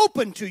never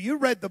opened to you. You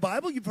read the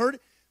Bible, you've heard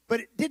it, but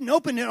it didn't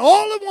open it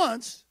all at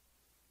once.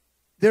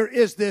 There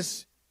is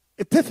this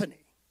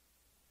epiphany.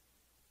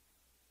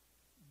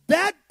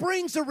 That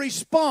brings a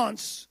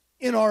response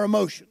in our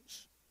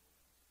emotions.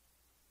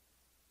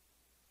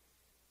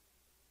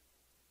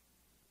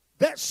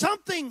 That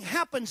something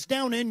happens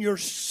down in your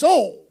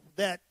soul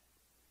that,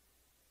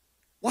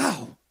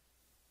 wow,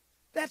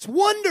 that's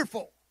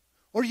wonderful.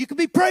 Or you could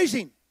be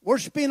praising,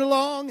 worshiping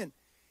along, and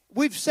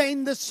we've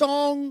sang the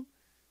song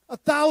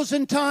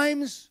 1,000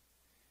 times,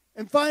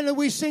 and finally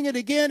we sing it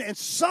again, and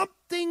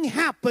something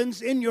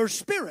happens in your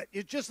spirit.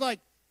 It's just like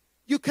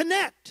you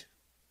connect.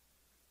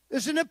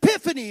 There's an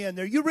epiphany in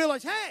there. You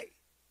realize, hey,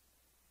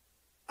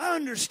 I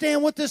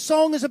understand what this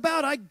song is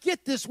about. I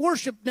get this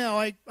worship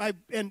now.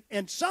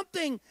 And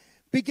something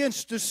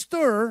begins to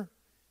stir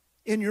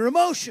in your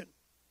emotion.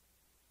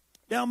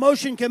 Now,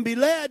 emotion can be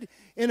led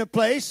in a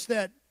place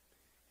that,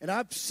 and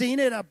I've seen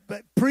it,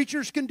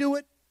 preachers can do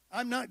it.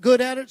 I'm not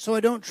good at it, so I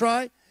don't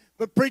try.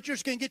 But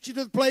preachers can get you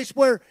to the place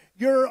where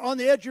you're on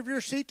the edge of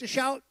your seat to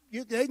shout.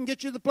 They can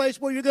get you to the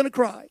place where you're going to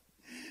cry.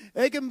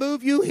 They can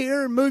move you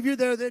here and move you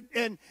there.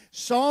 And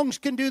songs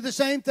can do the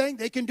same thing.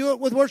 They can do it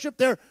with worship.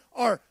 There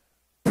are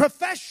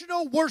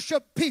professional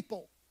worship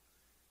people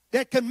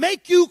that can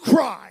make you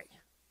cry,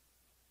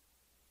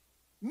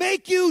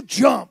 make you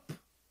jump.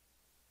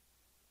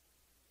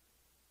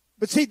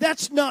 But see,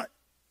 that's not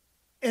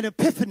an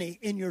epiphany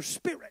in your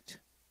spirit,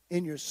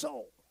 in your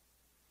soul.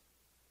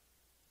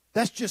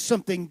 That's just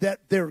something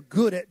that they're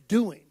good at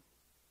doing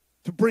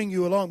to bring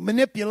you along.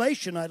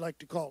 Manipulation, I'd like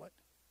to call it.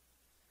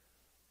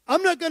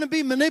 I'm not going to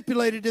be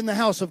manipulated in the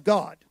house of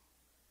God.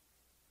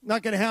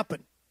 Not going to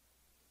happen.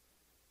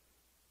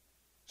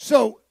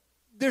 So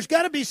there's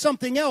got to be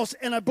something else,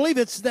 and I believe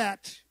it's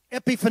that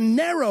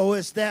epiphanero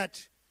is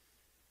that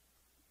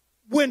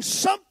when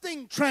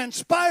something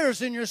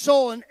transpires in your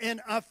soul,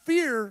 and I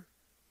fear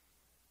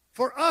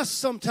for us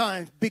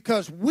sometimes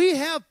because we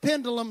have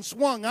pendulum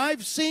swung.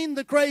 I've seen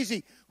the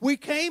crazy. we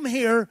came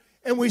here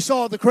and we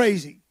saw the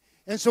crazy.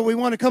 And so we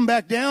want to come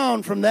back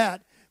down from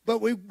that. But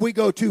we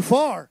go too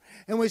far.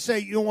 And we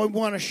say, we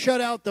want to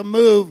shut out the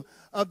move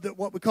of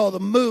what we call the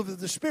move of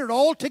the Spirit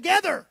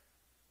altogether.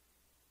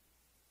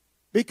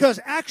 Because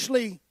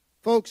actually,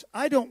 folks,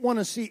 I don't want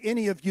to see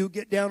any of you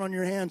get down on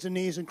your hands and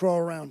knees and crawl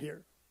around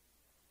here.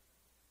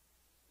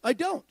 I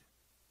don't.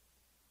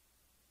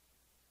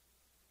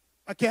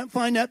 I can't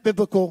find that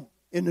biblical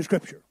in the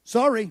Scripture.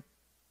 Sorry.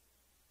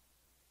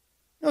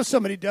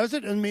 Somebody does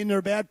it doesn't mean they're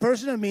a bad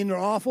person. Doesn't mean they're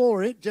awful.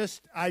 Or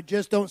I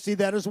just don't see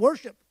that as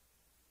worship.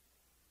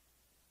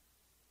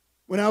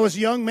 When I was a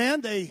young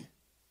man,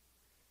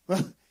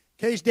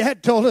 Kay's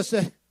dad told us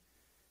that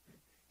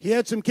he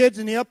had some kids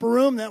in the upper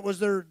room. That was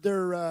their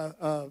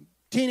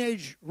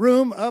teenage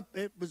room up.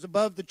 It was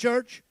above the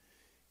church.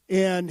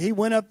 And he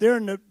went up there,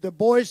 and the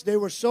boys, they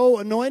were so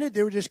anointed,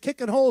 they were just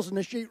kicking holes in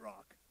the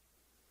sheetrock.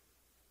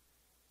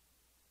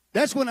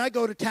 That's when I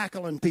go to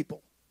tackling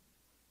people,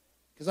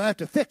 because I have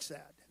to fix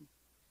that.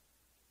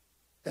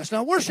 That's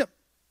not worship.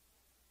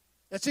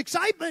 That's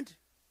excitement.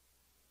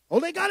 Oh,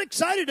 they got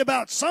excited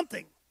about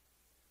something.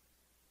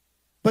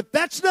 But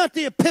that's not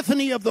the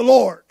epiphany of the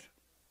Lord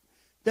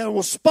that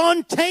will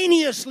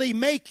spontaneously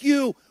make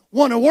you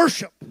want to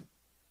worship.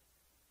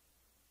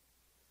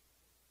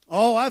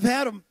 Oh, I've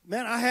had them.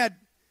 Man,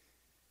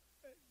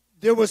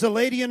 there was a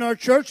lady in our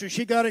church, and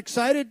she got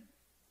excited.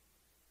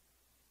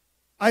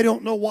 I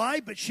don't know why,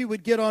 but she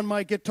would get on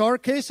my guitar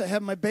case. I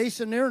have my bass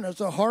in there, and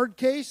it's a hard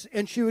case,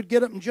 and she would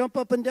get up and jump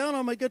up and down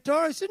on my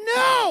guitar. I said,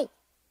 no!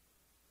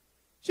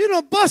 She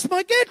don't bust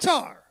my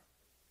guitar.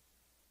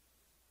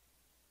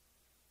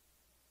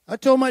 I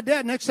told my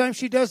dad, next time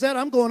she does that,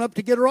 I'm going up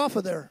to get her off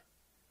of there.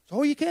 So,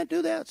 oh, you can't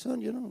do that,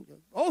 son.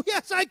 Oh,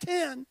 yes, I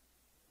can.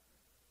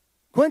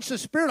 Quench the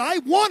spirit. I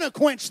want to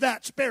quench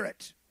that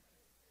spirit.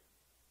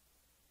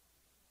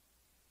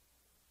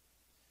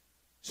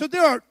 So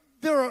there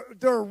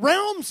are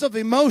realms of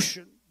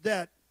emotion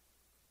that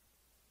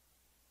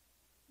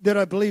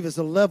I believe is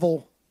a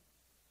level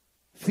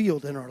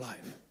field in our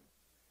life.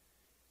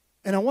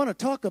 And I want to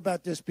talk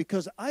about this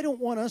because I don't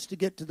want us to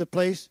get to the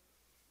place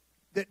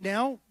that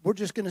now we're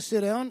just going to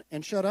sit down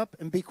and shut up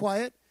and be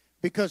quiet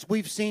because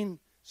we've seen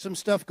some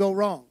stuff go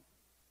wrong.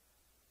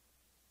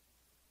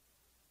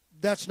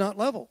 That's not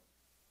level.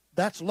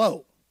 That's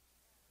low.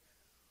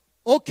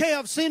 Okay,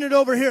 I've seen it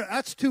over here.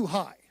 That's too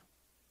high.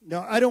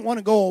 No, I don't want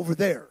to go over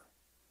there.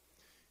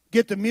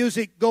 Get the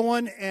music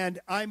going, and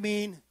I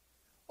mean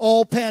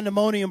all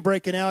pandemonium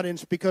breaking out, and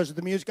it's because of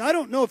the music. I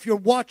don't know if you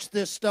watched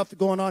this stuff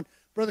going on.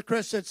 Brother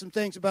Chris said some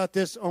things about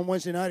this on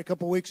Wednesday night a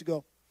couple weeks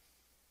ago.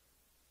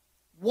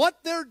 What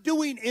they're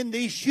doing in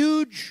these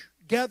huge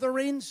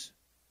gatherings,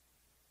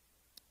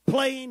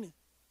 playing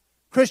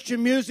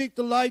Christian music,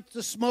 the lights,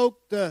 the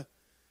smoke, the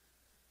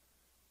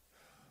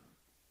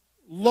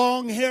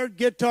long-haired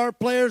guitar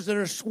players that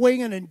are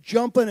swinging and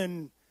jumping,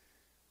 and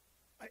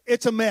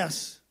it's a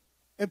mess.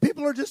 And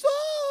people are just,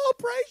 oh,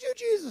 praise you,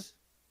 Jesus.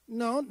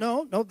 No,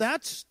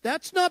 that's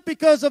not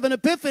because of an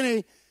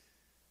epiphany.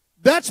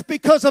 That's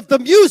because of the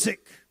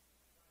music.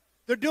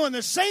 They're doing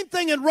the same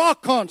thing in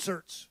rock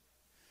concerts.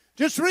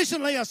 Just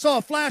recently, I saw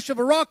a flash of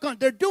a rock concert.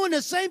 They're doing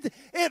the same thing.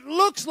 It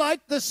looks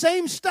like the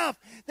same stuff.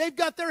 They've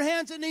got their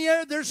hands in the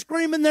air. They're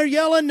screaming. They're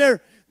yelling.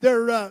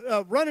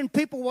 They're running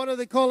people. What do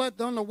they call that?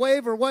 On the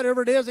wave or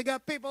whatever it is. They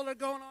got people that are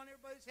going on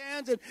everybody's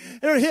hands, and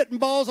they're hitting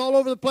balls all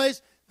over the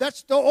place.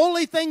 That's the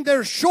only thing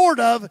they're short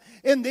of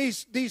in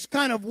these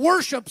kind of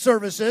worship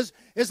services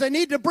is they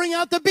need to bring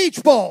out the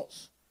beach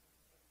balls.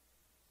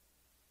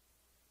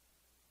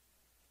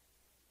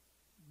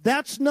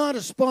 That's not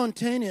a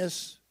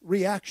spontaneous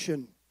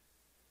reaction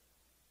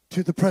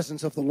to the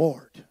presence of the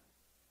Lord.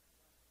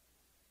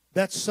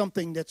 That's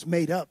something that's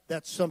made up.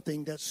 That's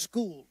something that's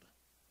schooled.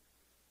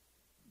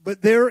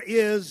 But there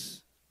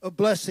is a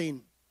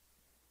blessing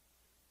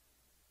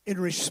in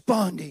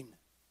responding.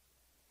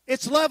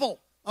 It's level.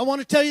 I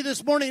want to tell you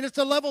this morning, it's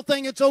a level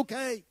thing. It's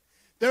okay.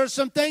 There are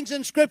some things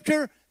in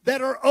Scripture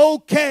that are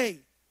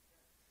okay.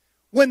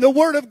 When the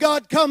Word of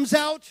God comes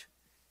out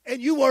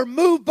and you are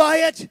moved by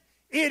it,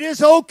 it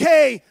is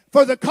okay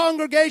for the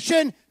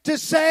congregation to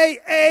say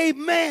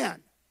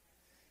amen.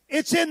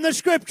 It's in the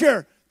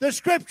Scripture. The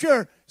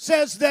Scripture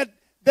says that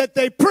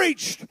they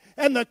preached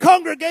and the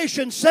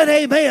congregation said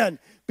amen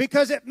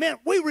because it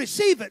meant we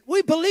receive it.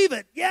 We believe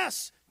it.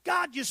 Yes,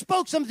 God, you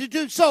spoke something to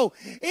do. So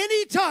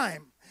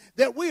anytime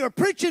that we are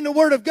preaching the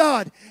Word of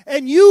God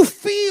and you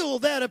feel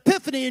that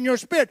epiphany in your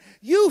spirit,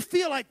 you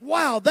feel like,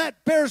 wow,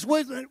 that bears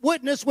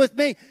witness with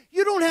me.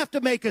 You don't have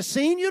to make a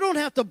scene. You don't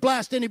have to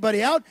blast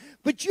anybody out.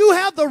 But you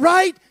have the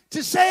right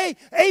to say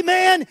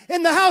amen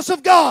in the house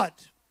of God.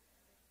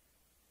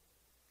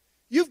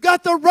 You've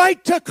got the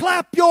right to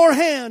clap your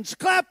hands.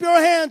 Clap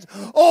your hands,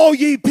 all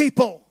ye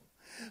people.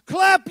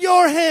 Clap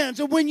your hands.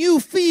 And when you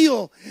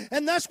feel,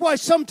 and that's why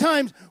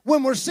sometimes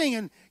when we're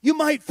singing, you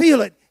might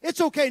feel it. It's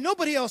okay.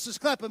 Nobody else is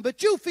clapping,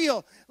 but you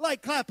feel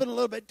like clapping a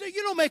little bit.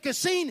 You don't make a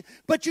scene,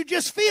 but you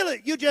just feel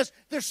it.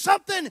 There's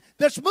something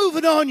that's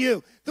moving on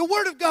you. The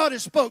Word of God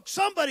is spoke.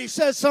 Somebody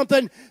says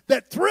something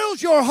that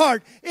thrills your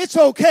heart. It's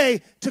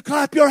okay to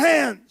clap your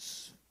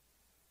hands.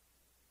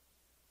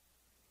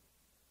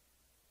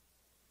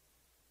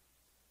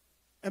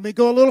 Let me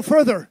go a little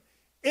further.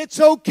 It's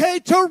okay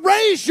to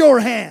raise your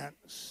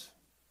hands.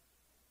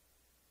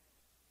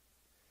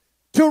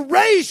 To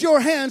raise your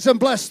hands and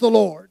bless the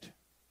Lord.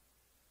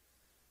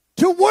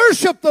 To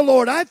worship the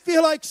Lord. I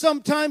feel like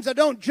sometimes I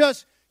don't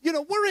just,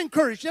 we're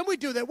encouraged, and we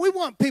do that. We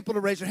want people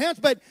to raise their hands,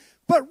 but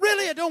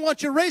really I don't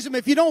want you to raise them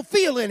if you don't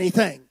feel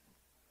anything.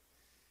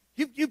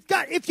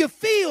 If you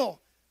feel,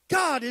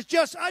 God is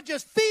I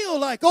just feel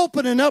like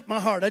opening up my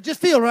heart. I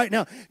just feel right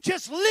now,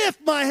 just lift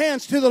my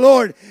hands to the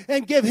Lord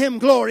and give Him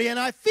glory, and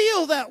I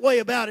feel that way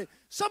about it.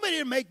 Somebody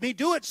didn't make me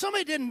do it.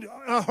 Somebody didn't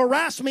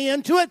harass me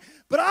into it,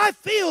 but I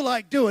feel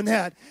like doing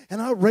that,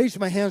 and I'll raise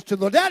my hands to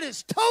the Lord. That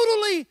is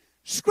totally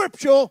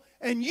scriptural,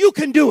 and you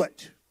can do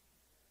it.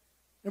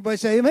 Everybody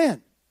say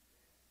amen.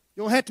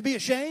 You don't have to be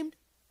ashamed.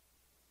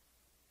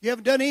 You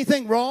haven't done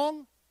anything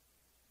wrong.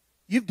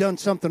 You've done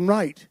something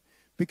right,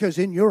 because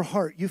in your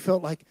heart you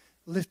felt like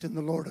lifting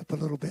the Lord up a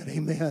little bit.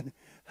 Amen.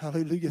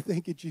 Hallelujah.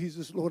 Thank you,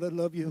 Jesus. Lord, I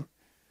love you.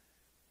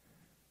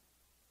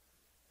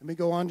 Let me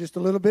go on just a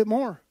little bit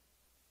more.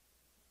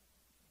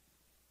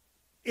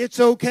 It's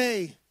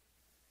okay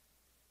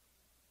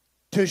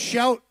to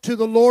shout to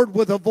the Lord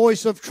with a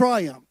voice of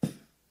triumph.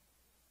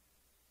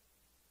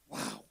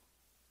 Wow.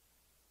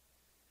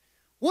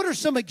 What are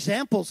some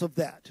examples of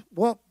that?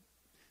 Well,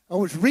 I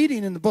was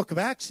reading in the book of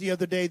Acts the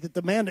other day that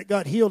the man that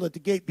got healed at the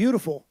Gate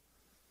Beautiful,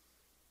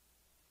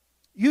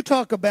 you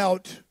talk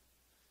about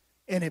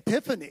an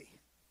epiphany.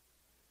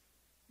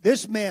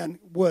 This man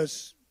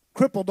was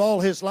crippled all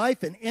his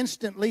life, and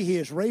instantly he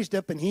is raised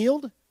up and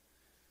healed.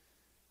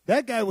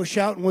 That guy was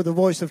shouting with a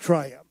voice of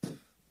triumph.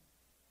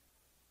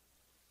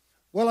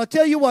 Well, I'll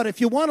tell you what,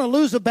 if you want to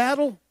lose a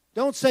battle,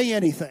 don't say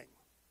anything.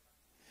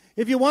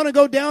 If you want to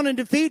go down in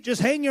defeat,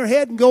 just hang your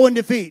head and go in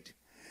defeat.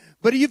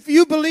 But if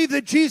you believe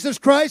that Jesus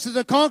Christ is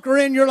a conqueror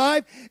in your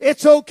life,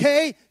 it's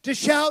okay to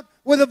shout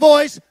with a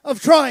voice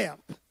of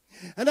triumph.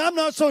 And I'm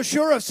not so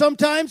sure if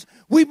sometimes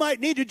we might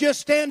need to just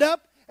stand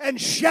up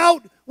and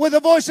shout with a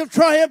voice of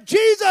triumph,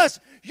 Jesus,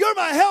 you're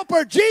my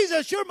helper.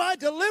 Jesus, you're my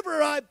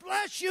deliverer. I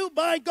bless you,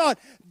 my God.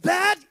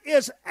 That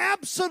is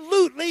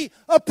absolutely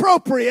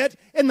appropriate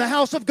in the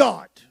house of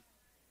God.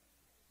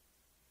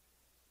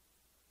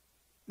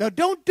 Now,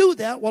 don't do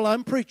that while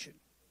I'm preaching.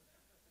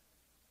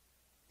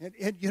 And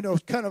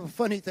it's kind of a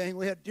funny thing.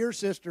 We had a dear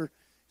sister.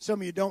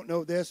 Some of you don't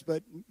know this,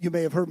 but you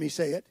may have heard me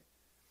say it.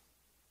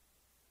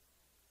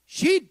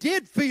 She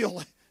did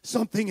feel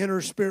something in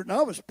her spirit. And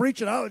I was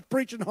preaching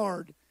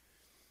hard.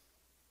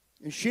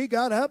 And she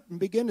got up and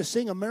began to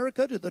sing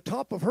America to the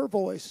top of her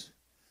voice.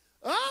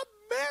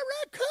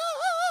 America!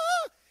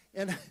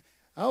 And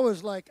I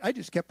was like, I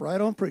just kept right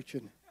on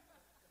preaching.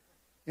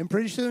 And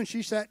pretty soon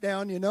she sat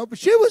down, but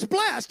she was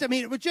blessed. I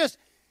mean, it was just,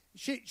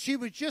 she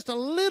was just a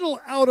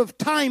little out of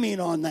timing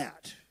on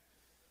that.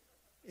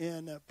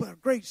 And, but a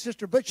great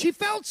sister. But she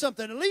felt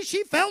something. At least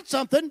she felt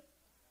something.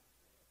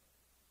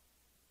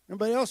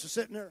 Everybody else was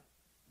sitting there.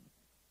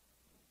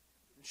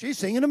 She's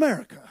singing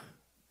America.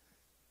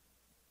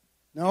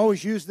 Now, I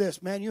always use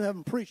this. Man, you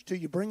haven't preached till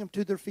you bring them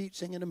to their feet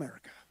singing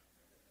America.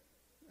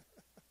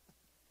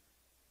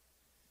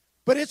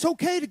 But it's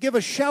okay to give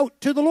a shout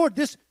to the Lord.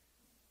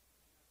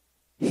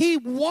 He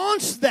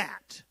wants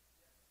that.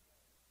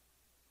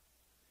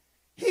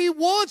 He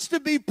wants to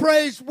be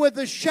praised with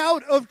a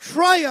shout of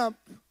triumph.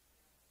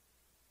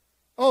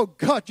 Oh,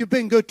 God, you've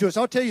been good to us.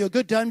 I'll tell you a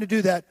good time to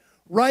do that.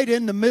 Right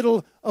in the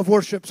middle of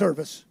worship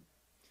service.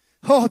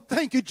 Oh,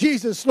 thank you,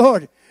 Jesus,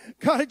 Lord.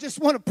 God, I just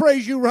want to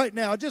praise you right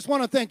now. I just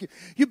want to thank you.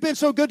 You've been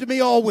so good to me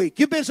all week.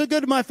 You've been so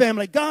good to my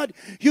family. God,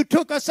 you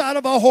took us out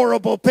of a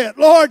horrible pit.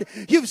 Lord,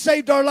 you've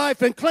saved our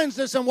life and cleansed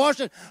us and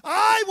washed us.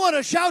 I want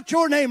to shout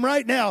your name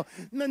right now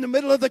in the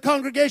middle of the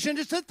congregation.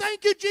 Just say,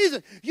 thank you,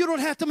 Jesus. You don't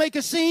have to make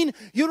a scene.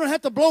 You don't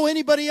have to blow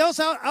anybody else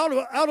out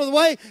of the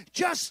way.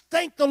 Just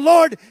thank the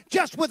Lord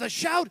just with a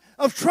shout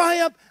of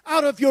triumph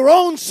out of your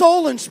own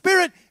soul and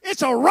spirit.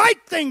 It's a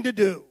right thing to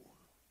do.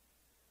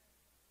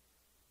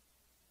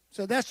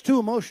 So that's too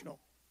emotional.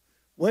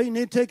 Well, you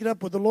need to take it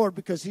up with the Lord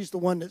because He's the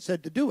one that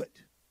said to do it.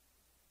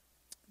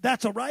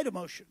 That's a right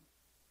emotion.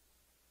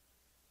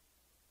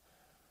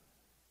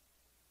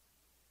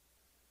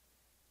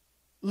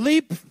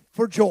 Leap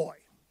for joy.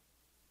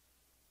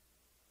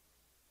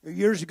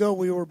 Years ago,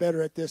 we were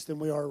better at this than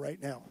we are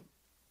right now.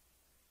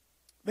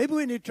 Maybe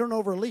we need to turn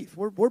over a leaf.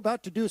 We're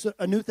about to do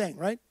a new thing,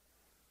 right?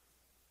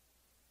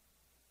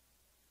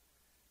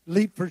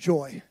 Leap for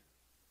joy.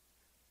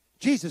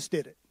 Jesus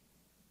did it.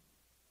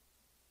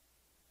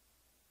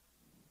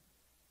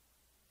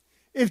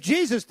 If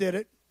Jesus did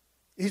it,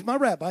 He's my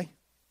rabbi.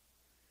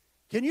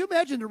 Can you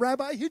imagine the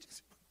rabbi? He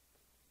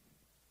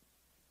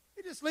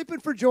He's just leaping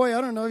for joy.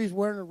 I don't know. He's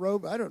wearing a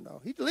robe. I don't know.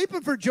 He's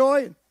leaping for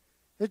joy. And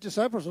his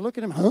disciples are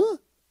looking at him. Huh?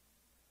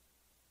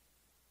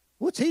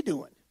 What's he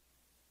doing?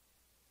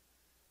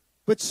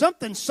 But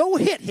something so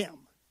hit him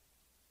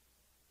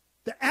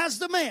that as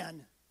the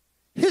man,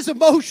 his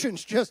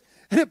emotions just,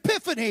 an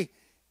epiphany,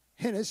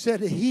 and it said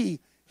that he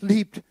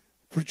leaped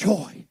for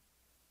joy.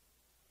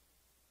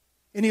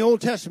 In the Old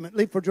Testament,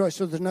 leap for joy,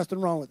 so there's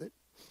nothing wrong with it.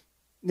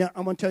 Now,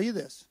 I'm going to tell you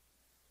this.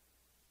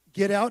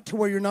 Get out to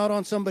where you're not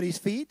on somebody's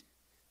feet,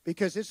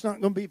 because it's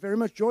not going to be very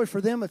much joy for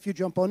them if you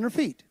jump on their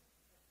feet.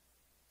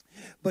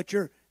 But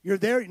you're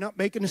there, you're not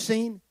making a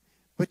scene,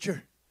 but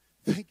you're,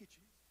 thank you, Jesus.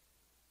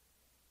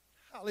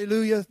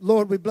 Hallelujah.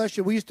 Lord, we bless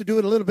you. We used to do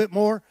it a little bit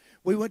more.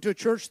 We went to a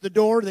church, The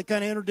Door, that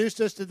kind of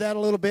introduced us to that a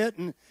little bit,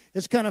 and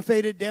it's kind of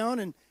faded down,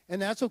 and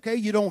that's okay.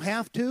 You don't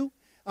have to.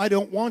 I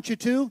don't want you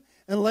to,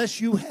 unless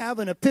you have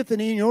an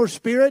epiphany in your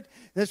spirit.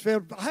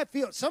 I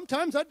feel,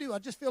 sometimes I do. I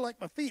just feel like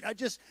my feet. I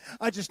just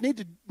need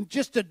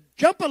to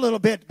jump a little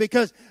bit,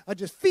 because I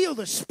just feel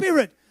the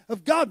Spirit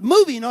of God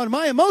moving on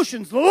my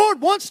emotions. The Lord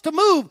wants to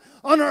move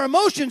on our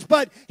emotions,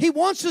 but He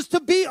wants us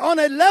to be on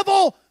a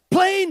level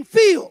playing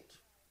field.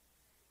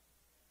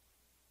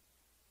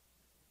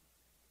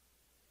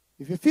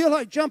 If you feel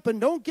like jumping,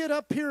 don't get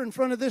up here in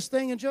front of this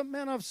thing and jump.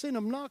 Man, I've seen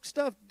them knock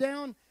stuff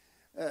down.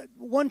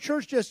 One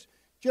church just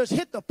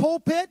hit the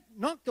pulpit,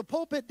 knocked the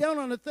pulpit down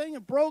on the thing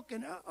and broke.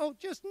 And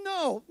just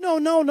no.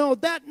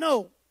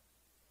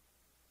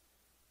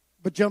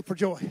 But jump for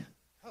joy.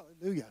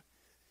 Hallelujah.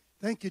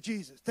 Thank you,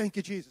 Jesus. Thank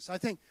you, Jesus. I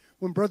think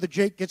when Brother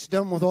Jake gets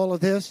done with all of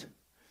this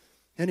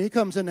and he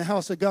comes in the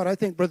house of God, I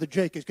think Brother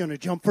Jake is going to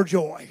jump for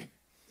joy.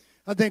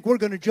 I think we're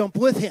going to jump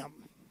with him.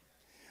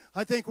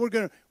 I think we're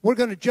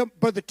going to jump.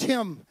 Brother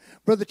Tim,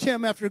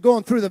 after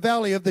going through the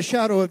valley of the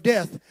shadow of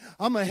death,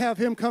 I'm going to have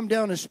him come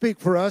down and speak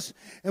for us.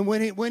 And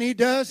when he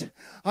does,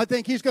 I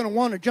think he's going to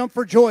want to jump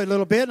for joy a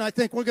little bit, and I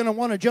think we're going to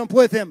want to jump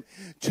with him.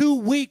 2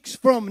 weeks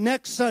from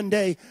next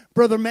Sunday,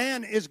 Brother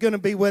Mann is going to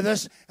be with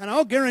us, and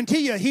I'll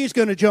guarantee you he's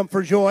going to jump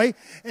for joy.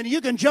 And you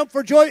can jump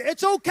for joy.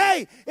 It's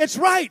okay. It's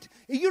right.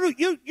 You're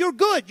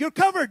good. You're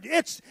covered.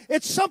 It's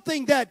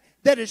something that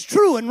is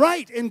true and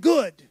right and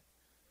good.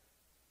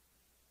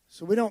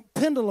 So we don't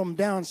pendulum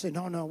down and say,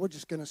 no, we're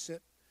just going to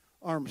sit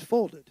arms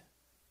folded.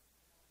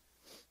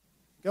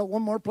 Got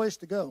one more place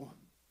to go.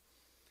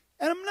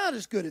 And I'm not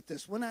as good at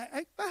this one.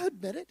 I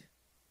admit it.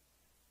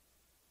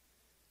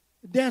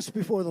 Dance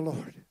before the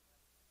Lord.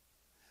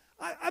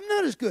 I'm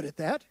not as good at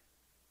that,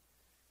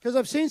 because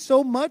I've seen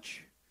so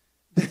much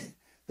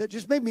that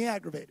just made me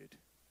aggravated.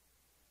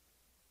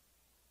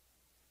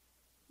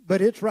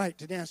 But it's right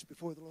to dance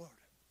before the Lord.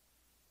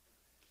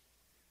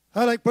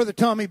 I like Brother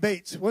Tommy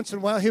Bates. Once in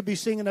a while, he'll be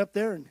singing up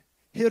there, and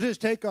he'll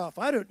just take off.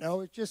 I don't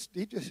know. It's just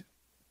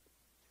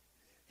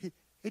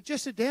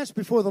a dance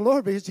before the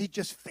Lord, because he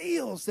just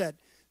feels that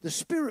the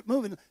Spirit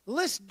moving.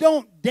 Let's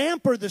don't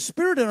damper the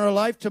Spirit in our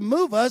life to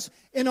move us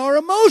in our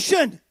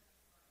emotion.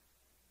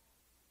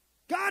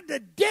 God, the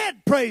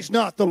dead praise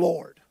not the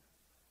Lord.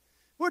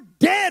 We're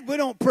dead. We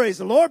don't praise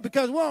the Lord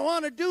because we don't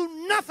want to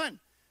do nothing.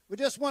 We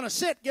just want to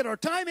sit, get our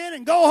time in,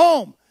 and go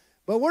home.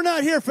 But we're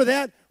not here for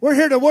that. We're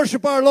here to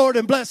worship our Lord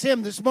and bless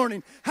Him this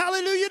morning.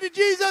 Hallelujah to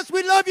Jesus.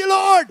 We love you,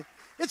 Lord.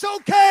 It's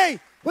okay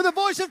with a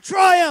voice of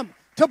triumph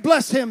to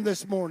bless Him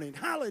this morning.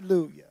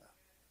 Hallelujah.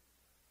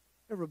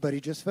 Everybody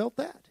just felt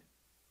that.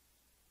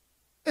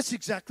 That's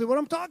exactly what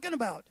I'm talking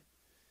about.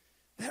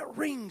 That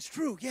rings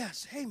true.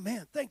 Yes.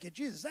 Amen. Thank you,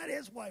 Jesus. That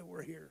is why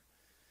we're here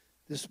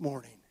this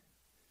morning.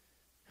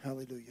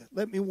 Hallelujah.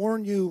 Let me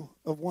warn you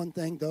of one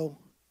thing, though.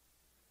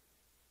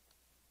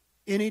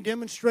 Any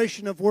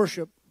demonstration of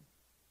worship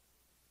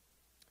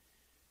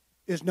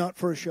is not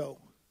for a show.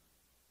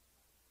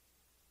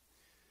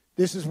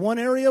 This is one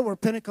area where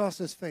Pentecost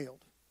has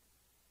failed.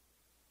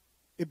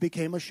 It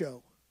became a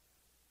show.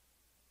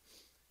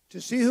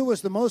 To see who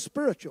was the most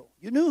spiritual.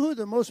 You knew who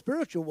the most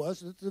spiritual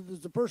was. It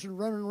was the person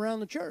running around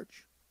the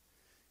church.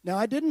 Now,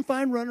 I didn't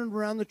find running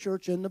around the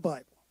church in the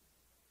Bible.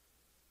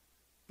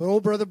 But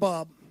old Brother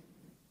Bob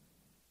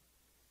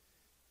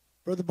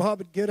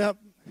would get up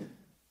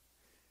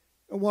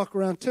and walk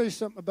around. Tell you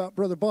something about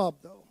Brother Bob,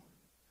 though.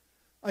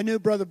 I knew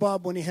Brother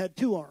Bob when he had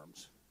 2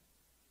 arms.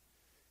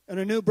 And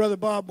I knew Brother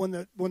Bob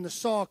when the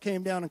saw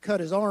came down and cut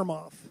his arm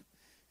off.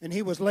 And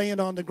he was laying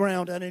on the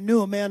ground. And I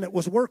knew a man that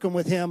was working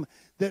with him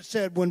that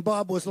said when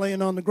Bob was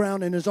laying on the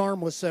ground and his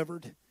arm was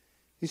severed,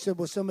 he said,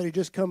 will somebody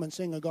just come and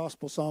sing a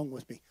gospel song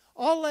with me?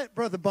 I'll let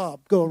Brother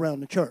Bob go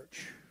around the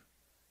church.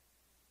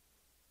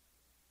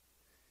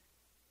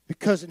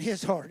 Because in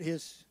his heart he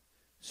is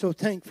so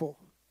thankful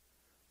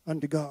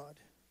unto God.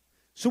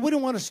 So we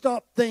don't want to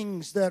stop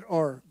things that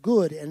are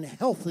good and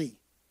healthy.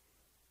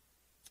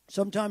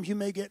 Sometimes you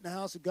may get in the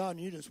house of God and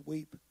you just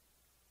weep.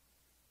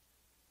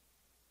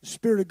 The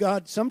Spirit of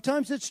God,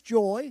 sometimes it's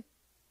joy.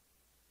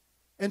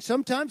 And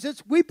sometimes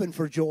it's weeping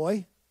for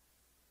joy.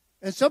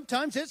 And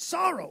sometimes it's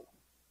sorrow.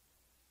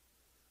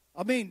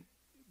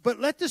 But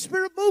let the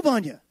Spirit move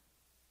on you.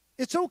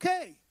 It's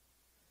okay.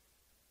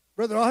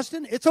 Brother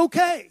Austin, it's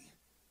okay.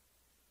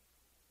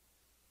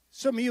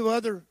 Some of you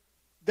other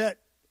that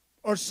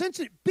are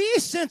sensitive. Be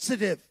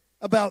sensitive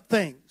about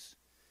things.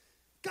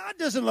 God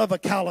doesn't love a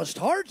calloused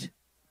heart.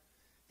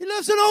 He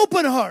loves an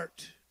open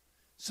heart.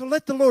 So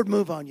let the Lord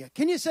move on you.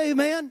 Can you say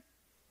amen?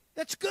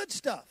 That's good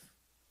stuff.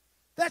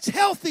 That's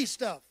healthy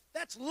stuff.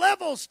 That's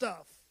level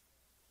stuff.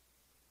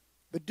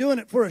 But doing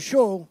it for a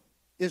show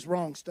is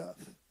wrong stuff.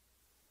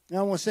 Now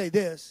I want to say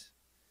this,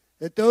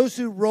 that those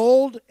who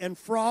rolled and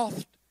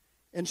frothed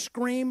and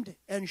screamed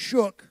and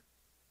shook,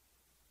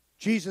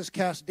 Jesus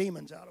cast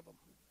demons out of them.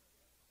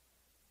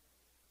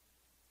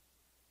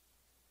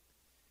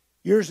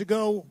 Years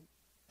ago,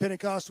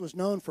 Pentecost was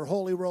known for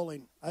holy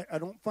rolling. I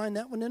don't find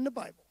that one in the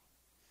Bible.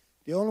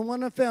 The only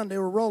one I found, they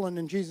were rolling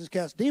and Jesus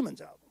cast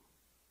demons out of them.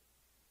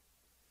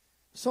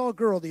 I saw a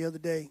girl the other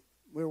day.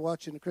 We were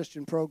watching a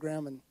Christian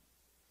program, and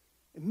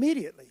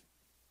immediately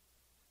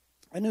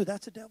I knew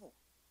that's a devil.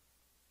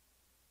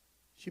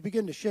 She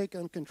began to shake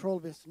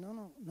uncontrollably. I said,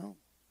 no.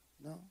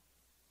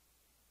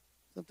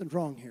 Something's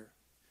wrong here.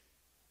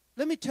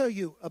 Let me tell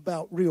you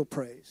about real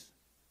praise.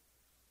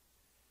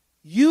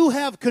 You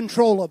have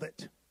control of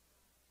it.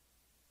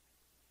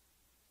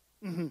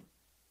 Mm-hmm.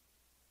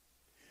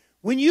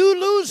 When you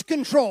lose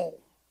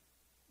control,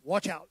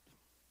 watch out.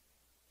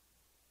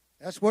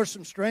 That's where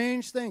some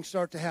strange things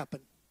start to happen.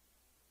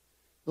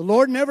 The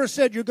Lord never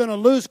said you're going to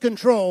lose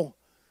control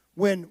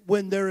when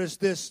there is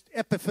this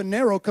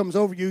epiphanero comes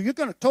over you. You're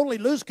going to totally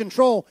lose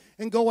control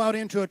and go out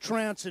into a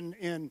trance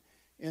and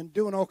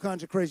doing all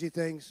kinds of crazy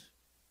things.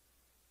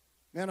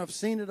 Man, I've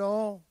seen it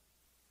all.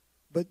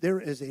 But there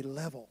is a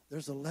level.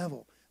 There's a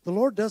level. The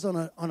Lord does on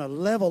a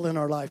level in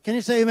our life. Can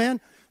you say amen?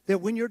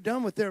 That when you're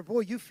done with there, boy,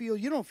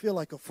 you don't feel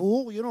like a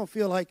fool. You don't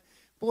feel like,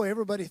 boy,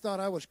 everybody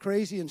thought I was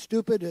crazy and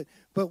stupid.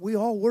 But we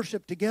all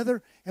worship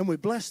together and we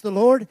bless the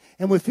Lord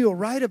and we feel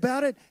right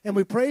about it and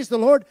we praise the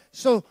Lord.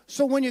 So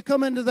when you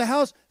come into the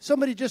house,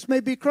 somebody just may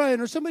be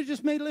crying or somebody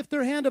just may lift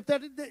their hand up.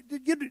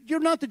 You're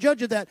not the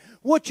judge of that.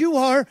 What you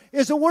are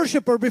is a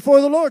worshiper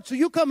before the Lord. So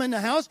you come in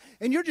the house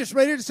and you're just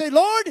ready to say,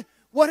 Lord,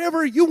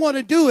 whatever you want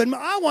to do, and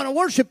I want to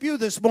worship you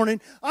this morning.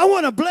 I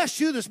want to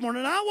bless you this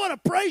morning. I want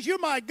to praise you,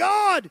 my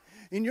God,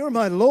 and you're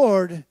my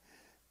Lord.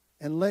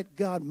 And let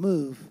God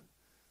move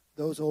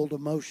those old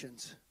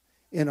emotions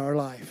in our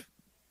life.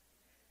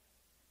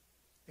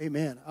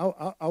 Amen.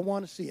 I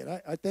want to see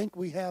it. I think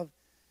we have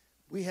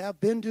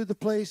been to the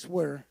place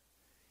where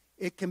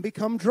it can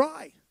become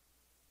dry.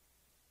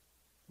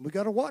 We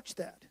got to watch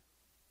that.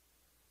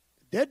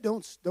 The dead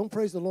don't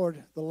praise the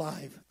Lord. The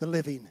live, the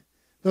living,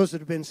 those that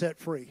have been set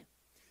free.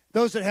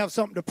 Those that have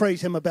something to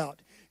praise Him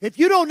about. If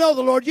you don't know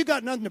the Lord, you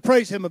got nothing to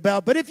praise Him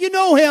about. But if you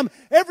know Him,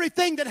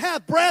 everything that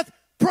hath breath,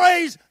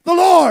 praise the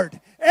Lord.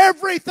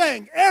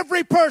 Everything,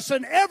 every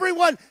person,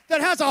 everyone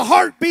that has a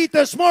heartbeat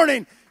this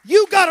morning,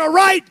 you got a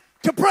right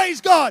to praise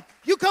God.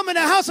 You come in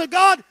the house of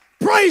God,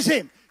 praise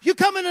Him. You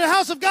come into the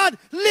house of God,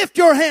 lift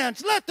your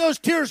hands. Let those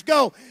tears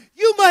go.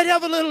 You might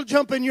have a little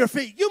jump in your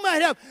feet. You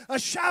might have a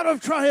shout of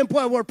triumph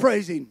while we're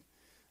praising.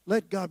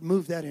 Let God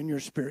move that in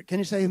your spirit. Can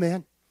you say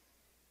amen?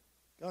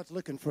 God's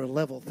looking for a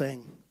level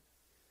thing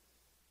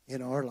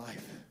in our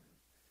life.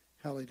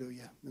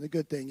 Hallelujah. And the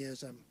good thing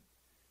is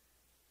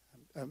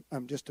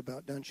I'm just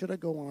about done. Should I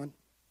go on?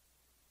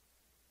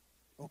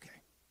 Okay.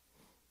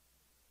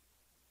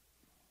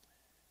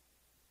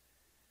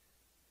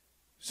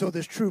 So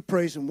this true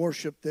praise and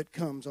worship that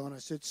comes on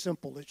us, it's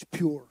simple, it's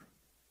pure.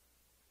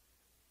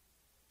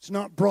 It's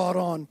not brought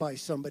on by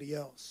somebody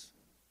else.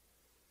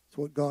 It's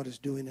what God is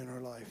doing in our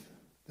life,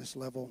 this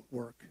level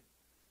work.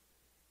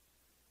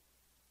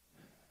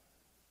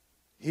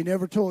 He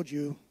never told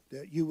you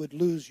that you would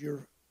lose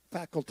your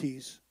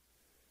faculties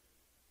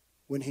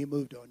when He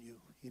moved on you.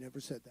 He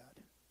never said that.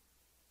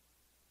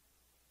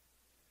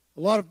 A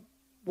lot of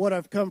what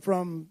I've come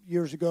from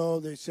years ago,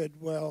 they said,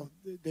 well,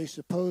 they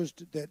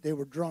supposed that they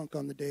were drunk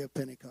on the day of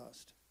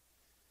Pentecost.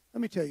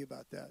 Let me tell you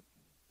about that.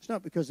 It's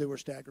not because they were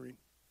staggering.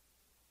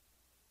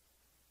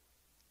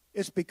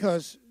 It's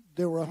because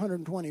there were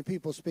 120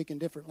 people speaking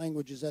different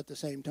languages at the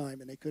same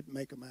time, and they couldn't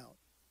make them out.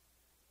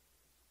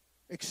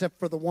 Except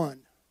for the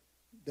one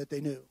that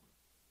they knew.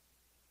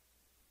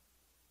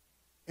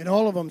 And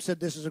all of them said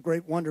this is a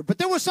great wonder. But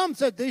there were some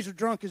said these are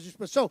drunk.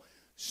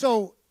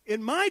 So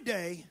in my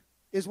day,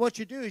 is what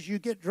you do is you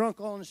get drunk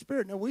all in the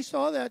Spirit. Now we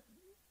saw that.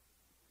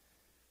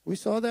 We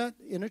saw that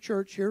in a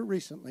church here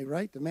recently,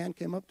 right? The man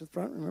came up to the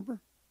front,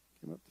 remember?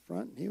 Came up to the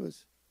front, and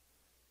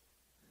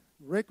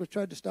Rick was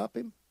trying to stop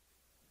him.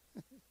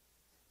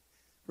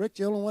 Rick,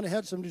 the only one that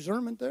had some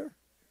discernment there.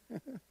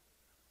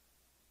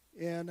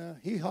 And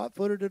he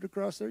hot-footed it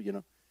across there, you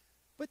know.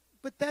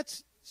 But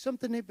that's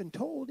something they've been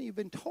told. You've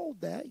been told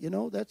that, you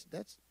know.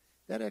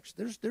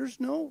 There's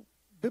no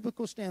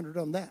biblical standard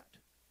on that.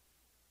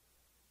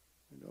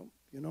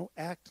 You know,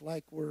 act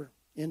like we're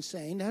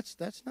insane.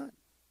 That's not.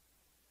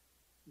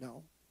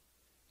 No,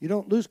 you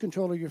don't lose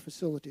control of your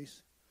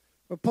facilities.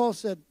 But Paul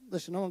said,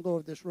 "Listen, I want to go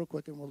over this real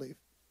quick, and we'll leave.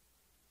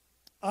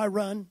 I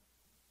run,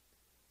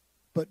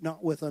 but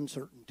not with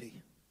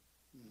uncertainty.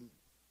 Mm-hmm.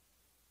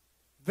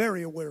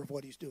 Very aware of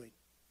what he's doing.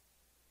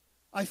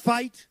 I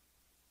fight."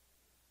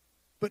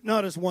 but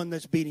not as one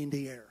that's beating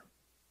the air.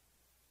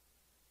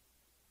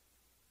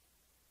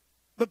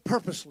 But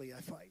purposely I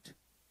fight.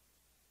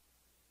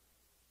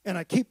 And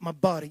I keep my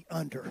body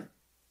under.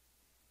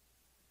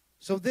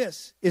 So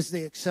this is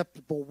the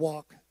acceptable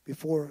walk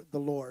before the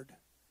Lord.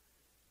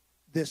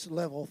 This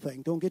level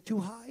thing. Don't get too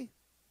high.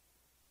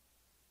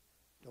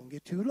 Don't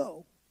get too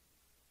low.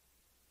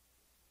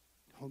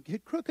 Don't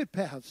get crooked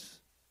paths.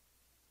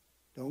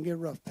 Don't get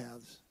rough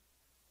paths.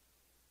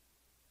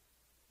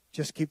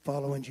 Just keep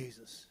following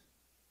Jesus.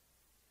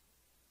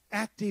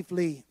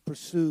 Actively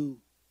pursue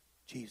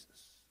Jesus.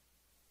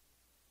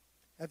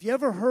 Have you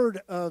ever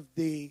heard of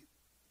the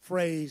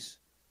phrase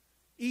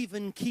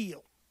even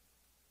keel?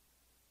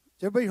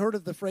 Has everybody heard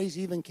of the phrase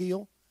even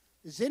keel?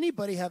 Does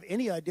anybody have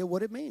any idea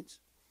what it means?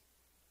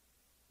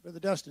 Brother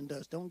Dustin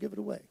does. Don't give it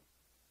away.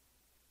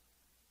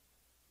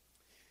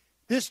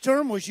 This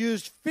term was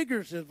used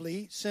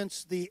figuratively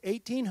since the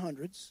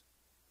 1800s.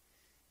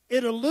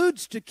 It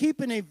alludes to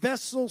keeping a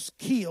vessel's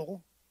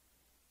keel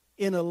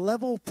in a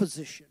level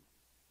position.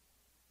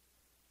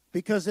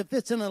 Because if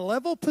it's in a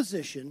level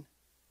position,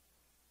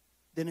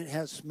 then it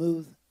has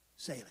smooth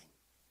sailing.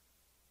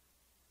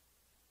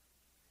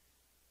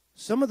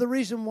 Some of the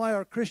reason why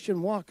our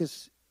Christian walk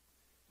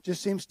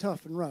just seems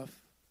tough and rough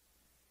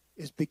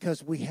is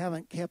because we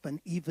haven't kept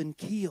an even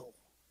keel.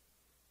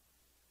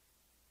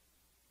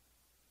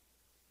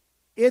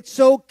 It's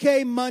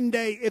okay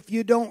Monday if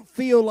you don't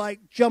feel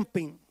like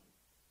jumping.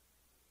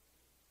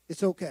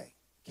 It's okay.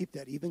 Keep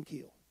that even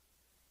keel.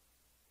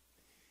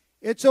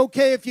 It's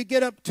okay if you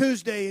get up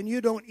Tuesday and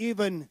you don't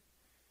even,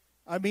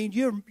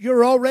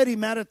 you're already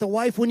mad at the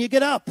wife when you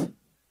get up.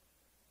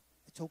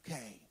 It's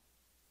okay.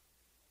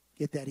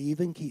 Get that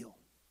even keel.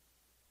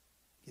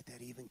 Get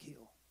that even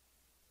keel.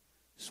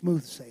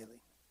 Smooth sailing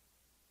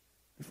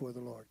before the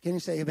Lord. Can you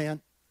say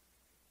amen?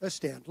 Let's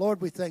stand.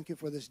 Lord, we thank you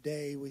for this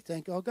day. We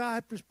thank you. Oh,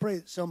 God, I just pray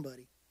that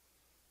somebody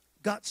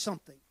got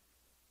something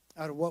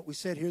out of what we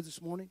said here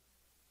this morning.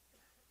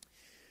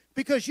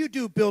 Because you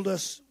do build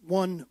us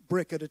one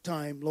brick at a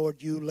time,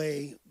 Lord. You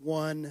lay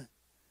one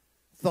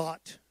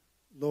thought,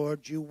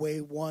 Lord. You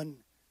weigh one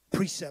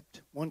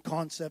precept, one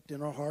concept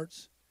in our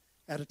hearts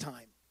at a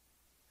time.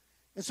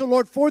 And so,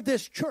 Lord, for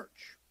this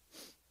church,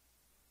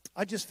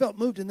 I just felt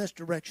moved in this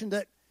direction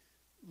that,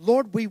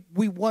 Lord, we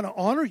want to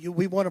honor you.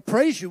 We want to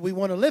praise you. We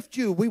want to lift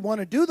you. We want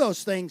to do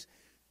those things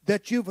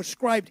that you've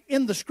ascribed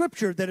in the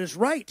Scripture that is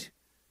right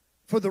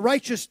for the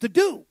righteous to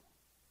do.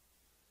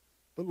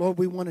 But, Lord,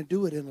 we want to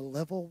do it in a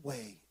level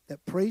way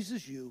that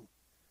praises you,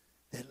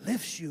 that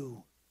lifts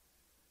you,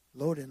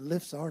 Lord, and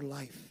lifts our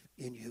life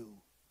in you.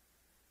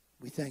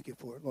 We thank you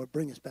for it. Lord,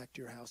 bring us back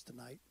to your house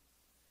tonight,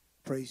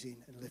 praising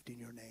and lifting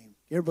your name.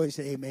 Everybody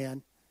say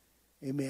amen. Amen.